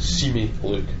called the seamy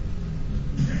look.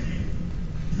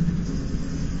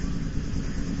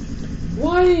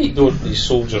 Why don't these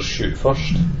soldiers shoot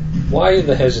first? Why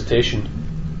the hesitation?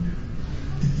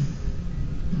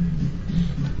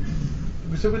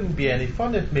 Because it wouldn't be any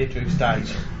fun if Matrix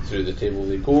dies. Through the table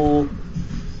they go.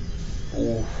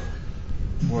 Oh,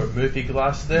 More movie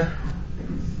glass there.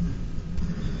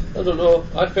 I don't know.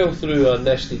 I fell through a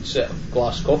nested set of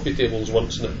glass coffee tables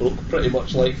once and it broke pretty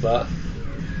much like that.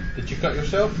 Did you cut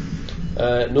yourself?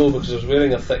 No, because I was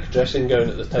wearing a thick dressing gown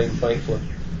at the time, thankfully.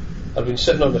 I'd been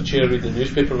sitting on a chair reading the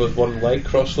newspaper with one leg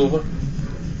crossed over,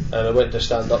 and I went to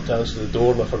stand up to answer the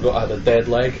door and I forgot I had a dead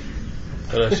leg,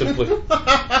 and I simply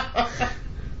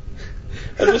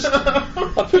I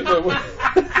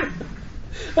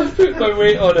put my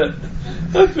weight on it.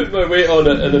 I put my weight on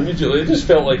it and immediately it just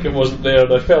felt like it wasn't there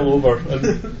and I fell over,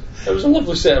 and it was a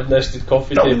lovely set of nested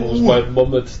coffee tables my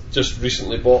mum had just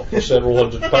recently bought for several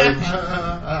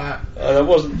 £100s, and I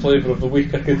wasn't flavour of the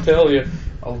week, I can tell you.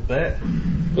 I'll bet.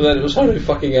 But then it was her who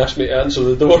fucking asked me to answer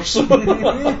the door, so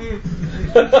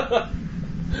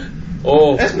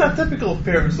oh. Isn't that typical of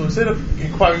parents though? Instead of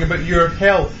inquiring about your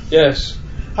health, Yes.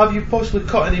 have you possibly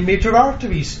cut any major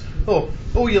arteries? Oh,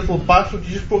 you little bastard,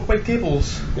 you just broke my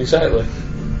tables. Exactly.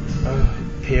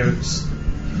 Parents.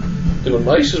 They were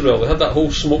nice as well. They had that whole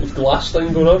smoked glass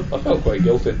thing going on. I felt quite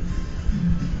guilty.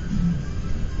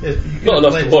 Yes, but you could Not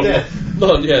have enough to bled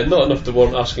warrant. death. Not enough to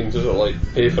warrant asking to sort of like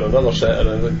pay for another set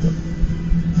or anything.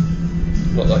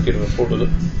 Not that I could have afforded it.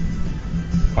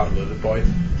 Hardly the boy.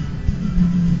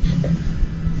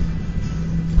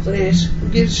 Clarice, who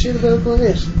gives a shit about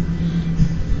Clarice?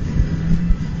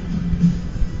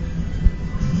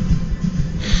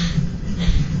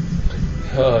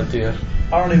 Oh dear.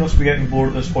 Arnie must be getting bored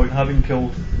at this point, having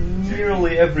killed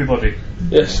nearly everybody.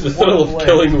 Yes, the thrill of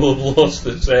killing will have lost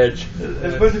its edge.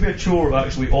 It's going to be a chore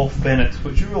actually off Bennett,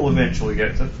 which you will eventually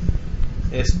get to.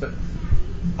 Yes, but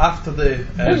after the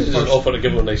Why did you just offer to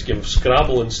give him a nice game of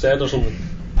Scrabble instead or something?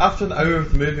 after an hour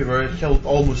of the movie where he killed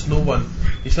almost no one,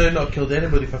 he's now not killed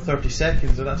anybody for 30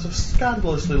 seconds, and that's a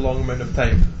scandalously long amount of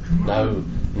time. No,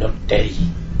 not Daddy.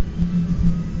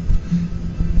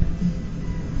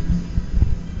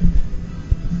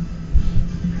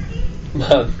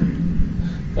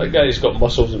 Man, that guy's got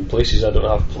muscles in places I don't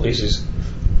have places.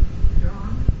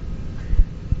 John?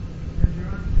 Yes, you're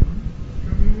on, John.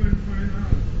 Come over and find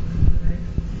out. Thanks.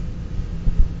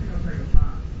 I think I'll take a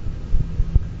bath.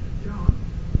 John?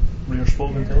 Rare spot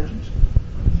of intelligence.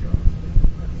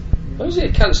 How is it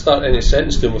he can't start any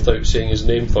sentence to him without saying his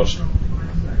name first?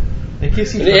 In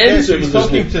case he And he ends forgets it who he's with his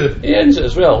talking name. to. He ends it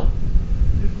as well.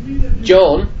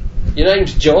 John, your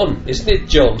name's John, isn't it,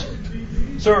 John?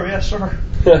 Sir, yes, sir.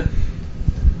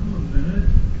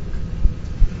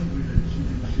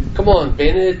 Come on,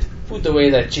 Bennett, put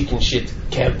away that chicken shit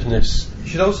campness. You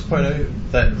should also point out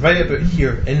that right about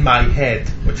here, in my head,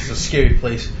 which is a scary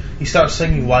place, he starts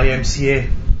singing YMCA,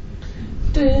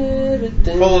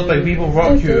 followed by We Will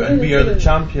Rock You and We Are the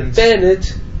Champions.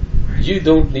 Bennett, you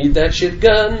don't need that shit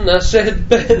gun. I said,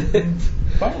 Bennett,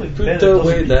 Apparently put Bennett away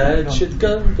doesn't beat that gun. shit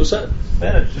gun. What's that?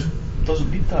 Bennett just doesn't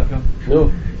beat that gun.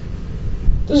 No.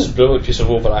 This is a brilliant piece of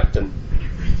overacting.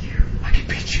 I can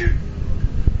beat you.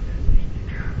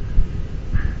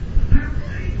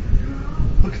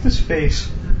 Look at his face.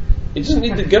 He doesn't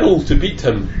need the girl to beat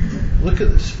him. Look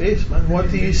at this face, man. What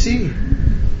do you see?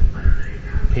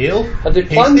 Pale? Had they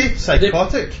planned? Hasty?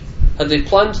 Psychotic? Had they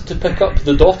planned to pick up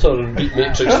the daughter and beat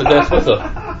Matrix to death with her?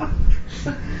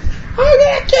 I'm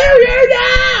gonna kill you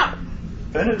now!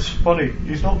 Bennett's funny.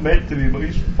 He's not meant to be, but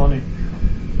he's funny.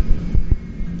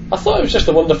 I thought it was just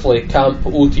a wonderfully camp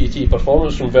OTT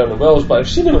performance from Vernon Wells, but I've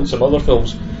seen him in some other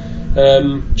films.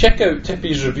 Check out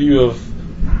Tippy's review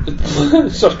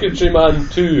of Circuitry Man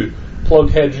 2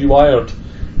 Plughead Rewired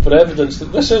for evidence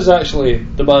that this is actually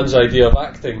the man's idea of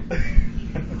acting.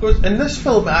 Because in this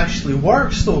film it actually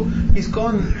works though. He's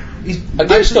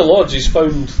Against the odds, he's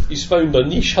found a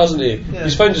niche, hasn't he? Yeah.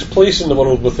 He's found his place in the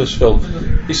world with this film.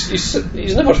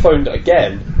 He's never found it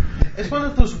again. It's one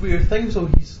of those weird things though.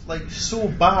 He's like so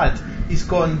bad, he's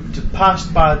gone to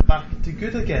past bad back to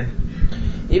good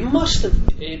again. It must have.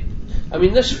 I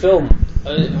mean, this film.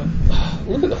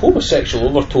 Look at the homosexual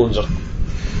overtones. Look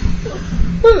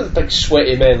at the big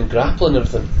sweaty men grappling and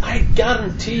everything. I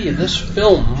guarantee you, this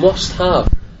film must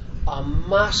have a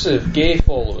massive gay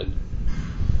following.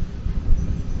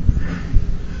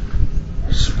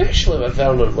 Especially with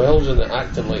Vernon Wells in it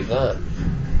acting like that.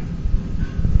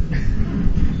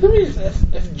 I mean,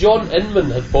 if John Inman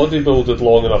had bodybuilded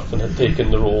long enough and had taken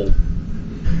the role,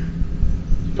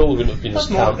 he probably wouldn't have been as That's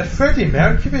not camp. if Freddie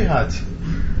Mercury had.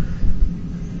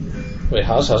 Well, he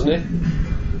has, hasn't he?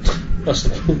 That's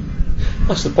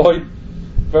the point.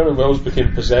 Vernon Wells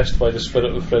became possessed by the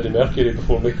spirit of Freddie Mercury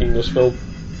before making this film.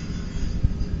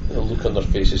 And the look on their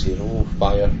faces here, oh,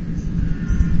 fire.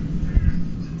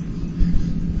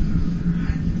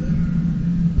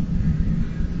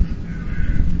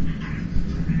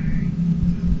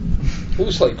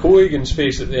 Looks like Cohegan's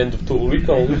face at the end of Total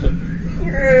Recall, doesn't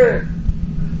it?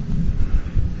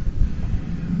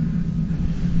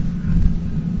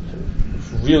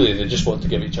 Really, they just want to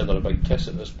give each other a big kiss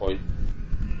at this point.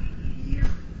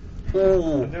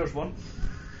 Oh. And there's one.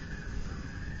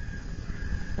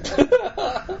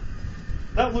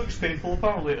 That looks painful,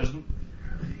 apparently it isn't.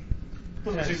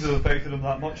 Doesn't seem to have affected him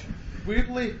that much.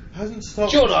 Weirdly, hasn't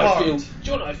stopped John, his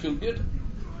I feel good.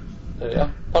 There we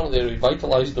are. Apparently they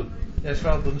revitalised him. Yes,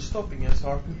 rather than stopping his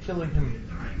heart and killing him.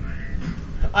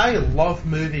 I love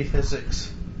movie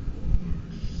physics.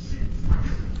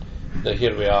 Now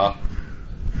here we are.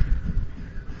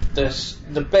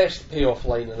 The best payoff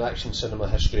line in action cinema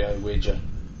history, I wager.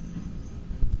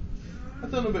 I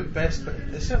don't know about best, but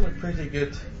it's certainly pretty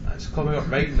good. It's coming up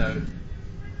right now.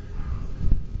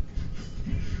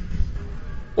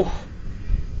 Oh,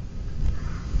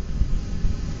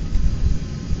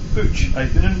 Pooch,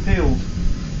 I've been impaled.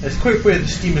 It's quite where the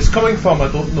steam is coming from, I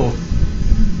don't know.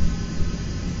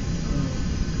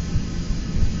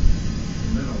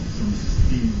 Let out some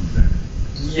steam then.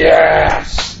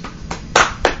 yes!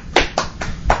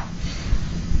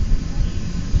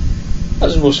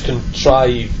 That's the most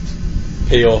contrived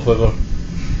payoff ever.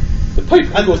 The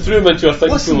pipe can go through him into a thing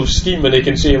Listen. full of steam and he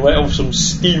can say, let off some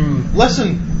steam.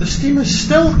 Listen, the steam is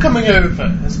still coming out of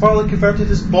it. It's partly converted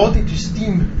his body to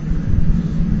steam.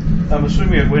 I'm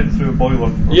assuming it went through a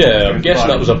boiler. Yeah, I'm guessing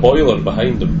that was a boiler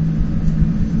behind him.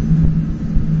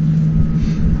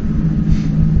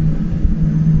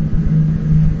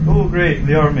 Oh great,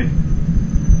 the army.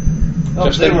 Oh,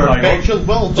 Just they in were time. effectual.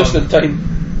 Well done. Just in time.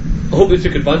 I hope they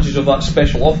took advantage of that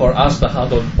special offer Asda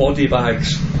had on body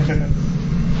bags.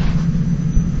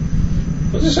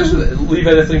 What's it says? Leave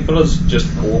anything for us?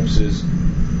 Just corpses.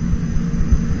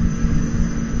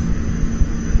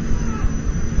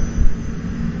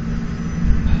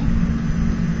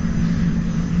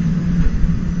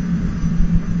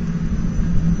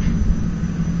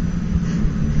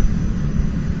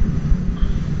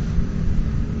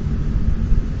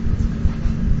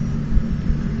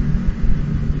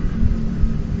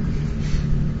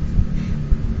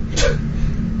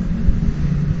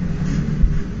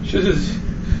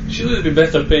 Should have been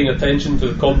better paying attention to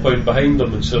the compound behind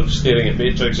him instead of staring at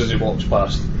Matrix as he walks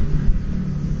past.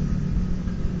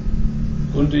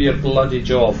 Go and do your bloody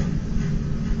job.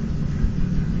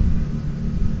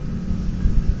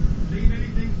 Need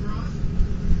anything for us?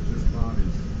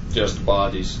 Just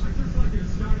bodies. I'd just like you to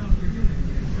start off your unit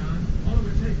again, John. All it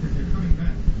would take is you're coming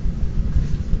back.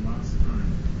 The last time.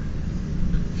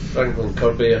 Franklin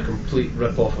Kirby, a complete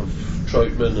rip-off of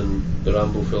Troutman and the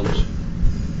Rambo films.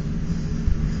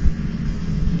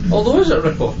 Although is it a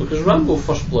rip-off, because Rambo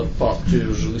First Blood Part 2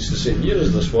 was released the same year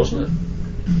as this, wasn't it?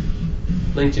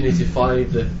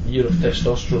 1985, the year of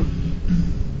testosterone.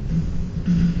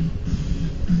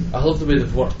 I love the way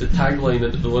they've worked the tagline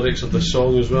into the lyrics of this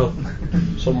song as well.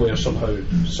 Somewhere, somehow,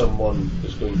 someone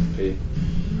is going to pay.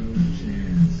 No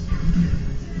chance.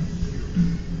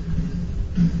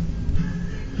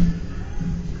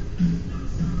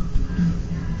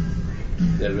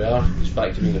 There we are, he's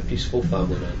back to being a peaceful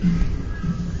family man.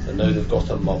 And now they've got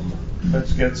a mum.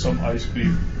 Let's get some ice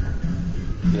cream.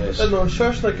 Yes. I don't know,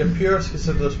 Schwarzenegger Pure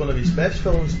considered this one of his best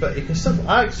films, but he can still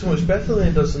act so much better than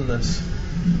he does in this.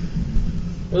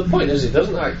 Well, the point is, he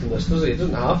doesn't act in this, does he? He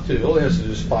doesn't have to. All he has to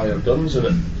do is fire guns in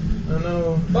it. I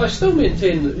know. But I still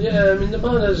maintain that, yeah, I mean, the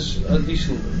man is a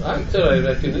decent actor, I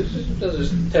reckon. He has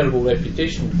this terrible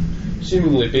reputation,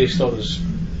 seemingly based on his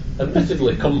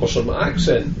admittedly cumbersome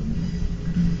accent.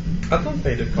 I don't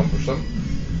find it cumbersome.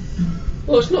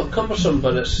 Well, it's not cumbersome,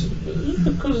 but it's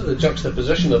because of the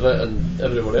juxtaposition of it and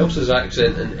everyone else's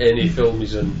accent in any film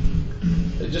he's in.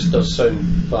 It just does sound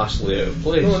vastly out of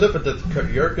place. No, it never did Kurt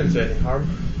Jurgens any harm.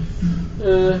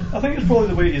 I think it's probably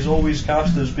the way he's always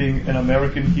cast as being an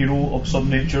American hero of some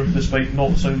nature, despite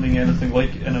not sounding anything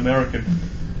like an American.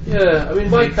 Yeah, I mean,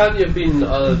 why can't he have been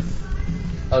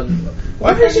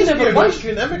Why does he never an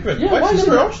Austrian immigrant? Yeah, why is he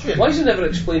never Austrian? Why is he never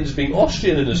explained as being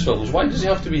Austrian in his films? Why does he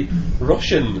have to be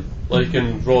Russian, like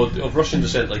in of Russian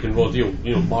descent, like in Rodeo,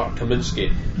 Mark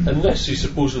Kaminsky? And this, he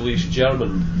supposedly is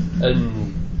German,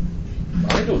 and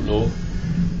I don't know.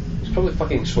 He's probably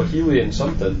fucking Swahili and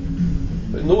something.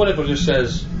 But no one ever just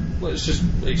says, let's just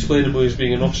explain him as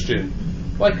being an Austrian.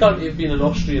 Why can't he have been an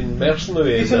Austrian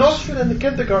mercenary? He's an Austrian in the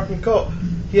Kindergarten Cop.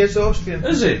 He is Austrian.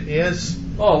 Is he? He is.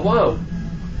 Oh wow.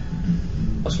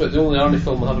 That's about the only Arnie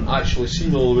film I haven't actually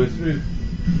seen all the way through.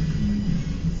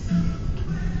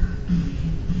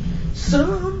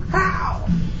 Somehow,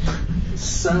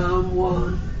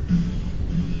 someone.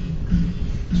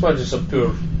 It's imagine some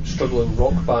poor struggling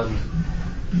rock band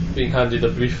being handed a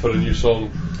brief for a new song.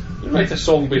 You write a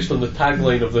song based on the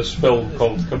tagline of this film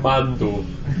called Commando.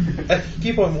 If you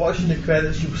keep on watching the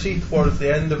credits, you'll see towards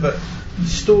the end of it,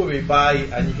 story by,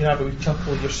 and you can have a wee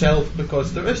chuckle yourself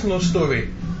because there is no story.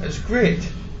 It's great.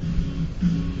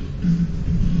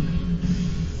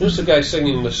 Most of the guys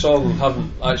singing the song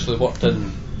haven't actually worked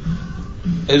in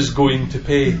Is Going to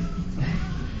Pay.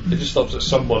 It just stops at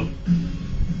someone.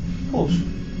 Close.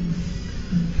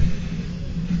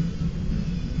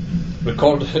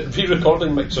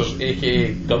 Re-recording mixers,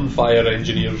 aka gunfire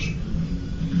engineers.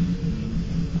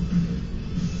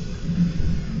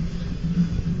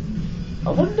 I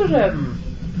wonder,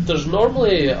 there's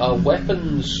normally a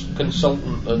weapons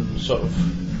consultant and sort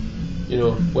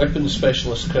of, weapons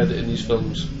specialist credit in these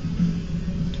films.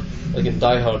 Like in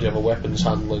Die Hard, you have a weapons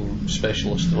handling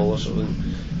specialist and all this sort of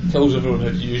thing. Tells everyone how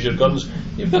to use your guns.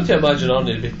 You've got to imagine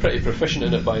Arnie would be pretty proficient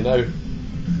in it by now.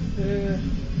 Yeah.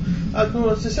 I don't know,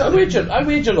 it's just I wager that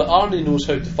Arnie knows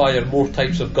how to fire more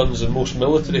types of guns than most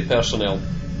military personnel.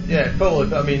 Yeah, probably,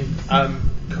 but I mean,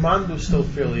 Commando's still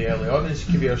fairly early on in his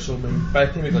career, so I mean, by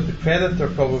the time he got the Predator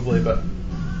probably, but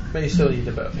maybe still need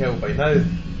a bit of help by now.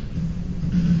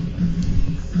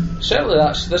 Certainly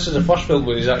this is the first film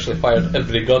where he's actually fired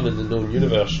every gun in the known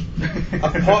universe.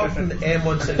 Apart from the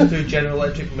M162 General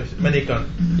Electric minigun.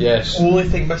 Yes. Only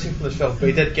thing missing from this film, but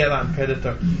he did get that in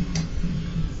Predator.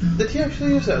 Did he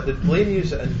actually use it, or did Blaine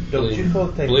use it and Bill Duke all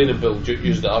the time? Blaine and Bill Duke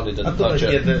used it, Arnie didn't touch it.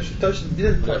 He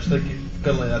didn't touch like a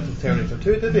gun like that in Terminator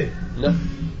 2, did he? No.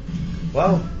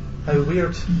 Wow, how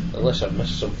weird. Unless I've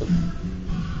missed something.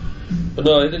 But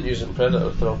no, he didn't use it in Predator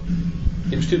at all.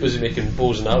 He was too busy making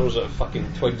bows and arrows out of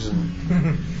fucking twigs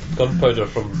and gunpowder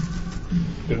from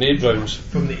grenade rounds.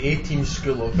 From the 18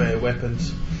 school of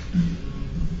weapons.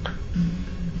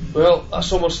 Well,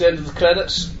 that's almost the end of the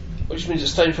credits, which means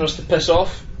it's time for us to piss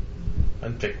off.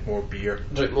 And drink more beer.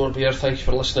 Drink more beer, thank you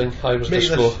for listening. I was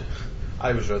Disco.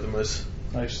 I was Rhythmus.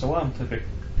 Nice salam, Tippy.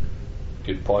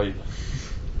 Good point.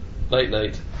 Night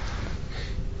night.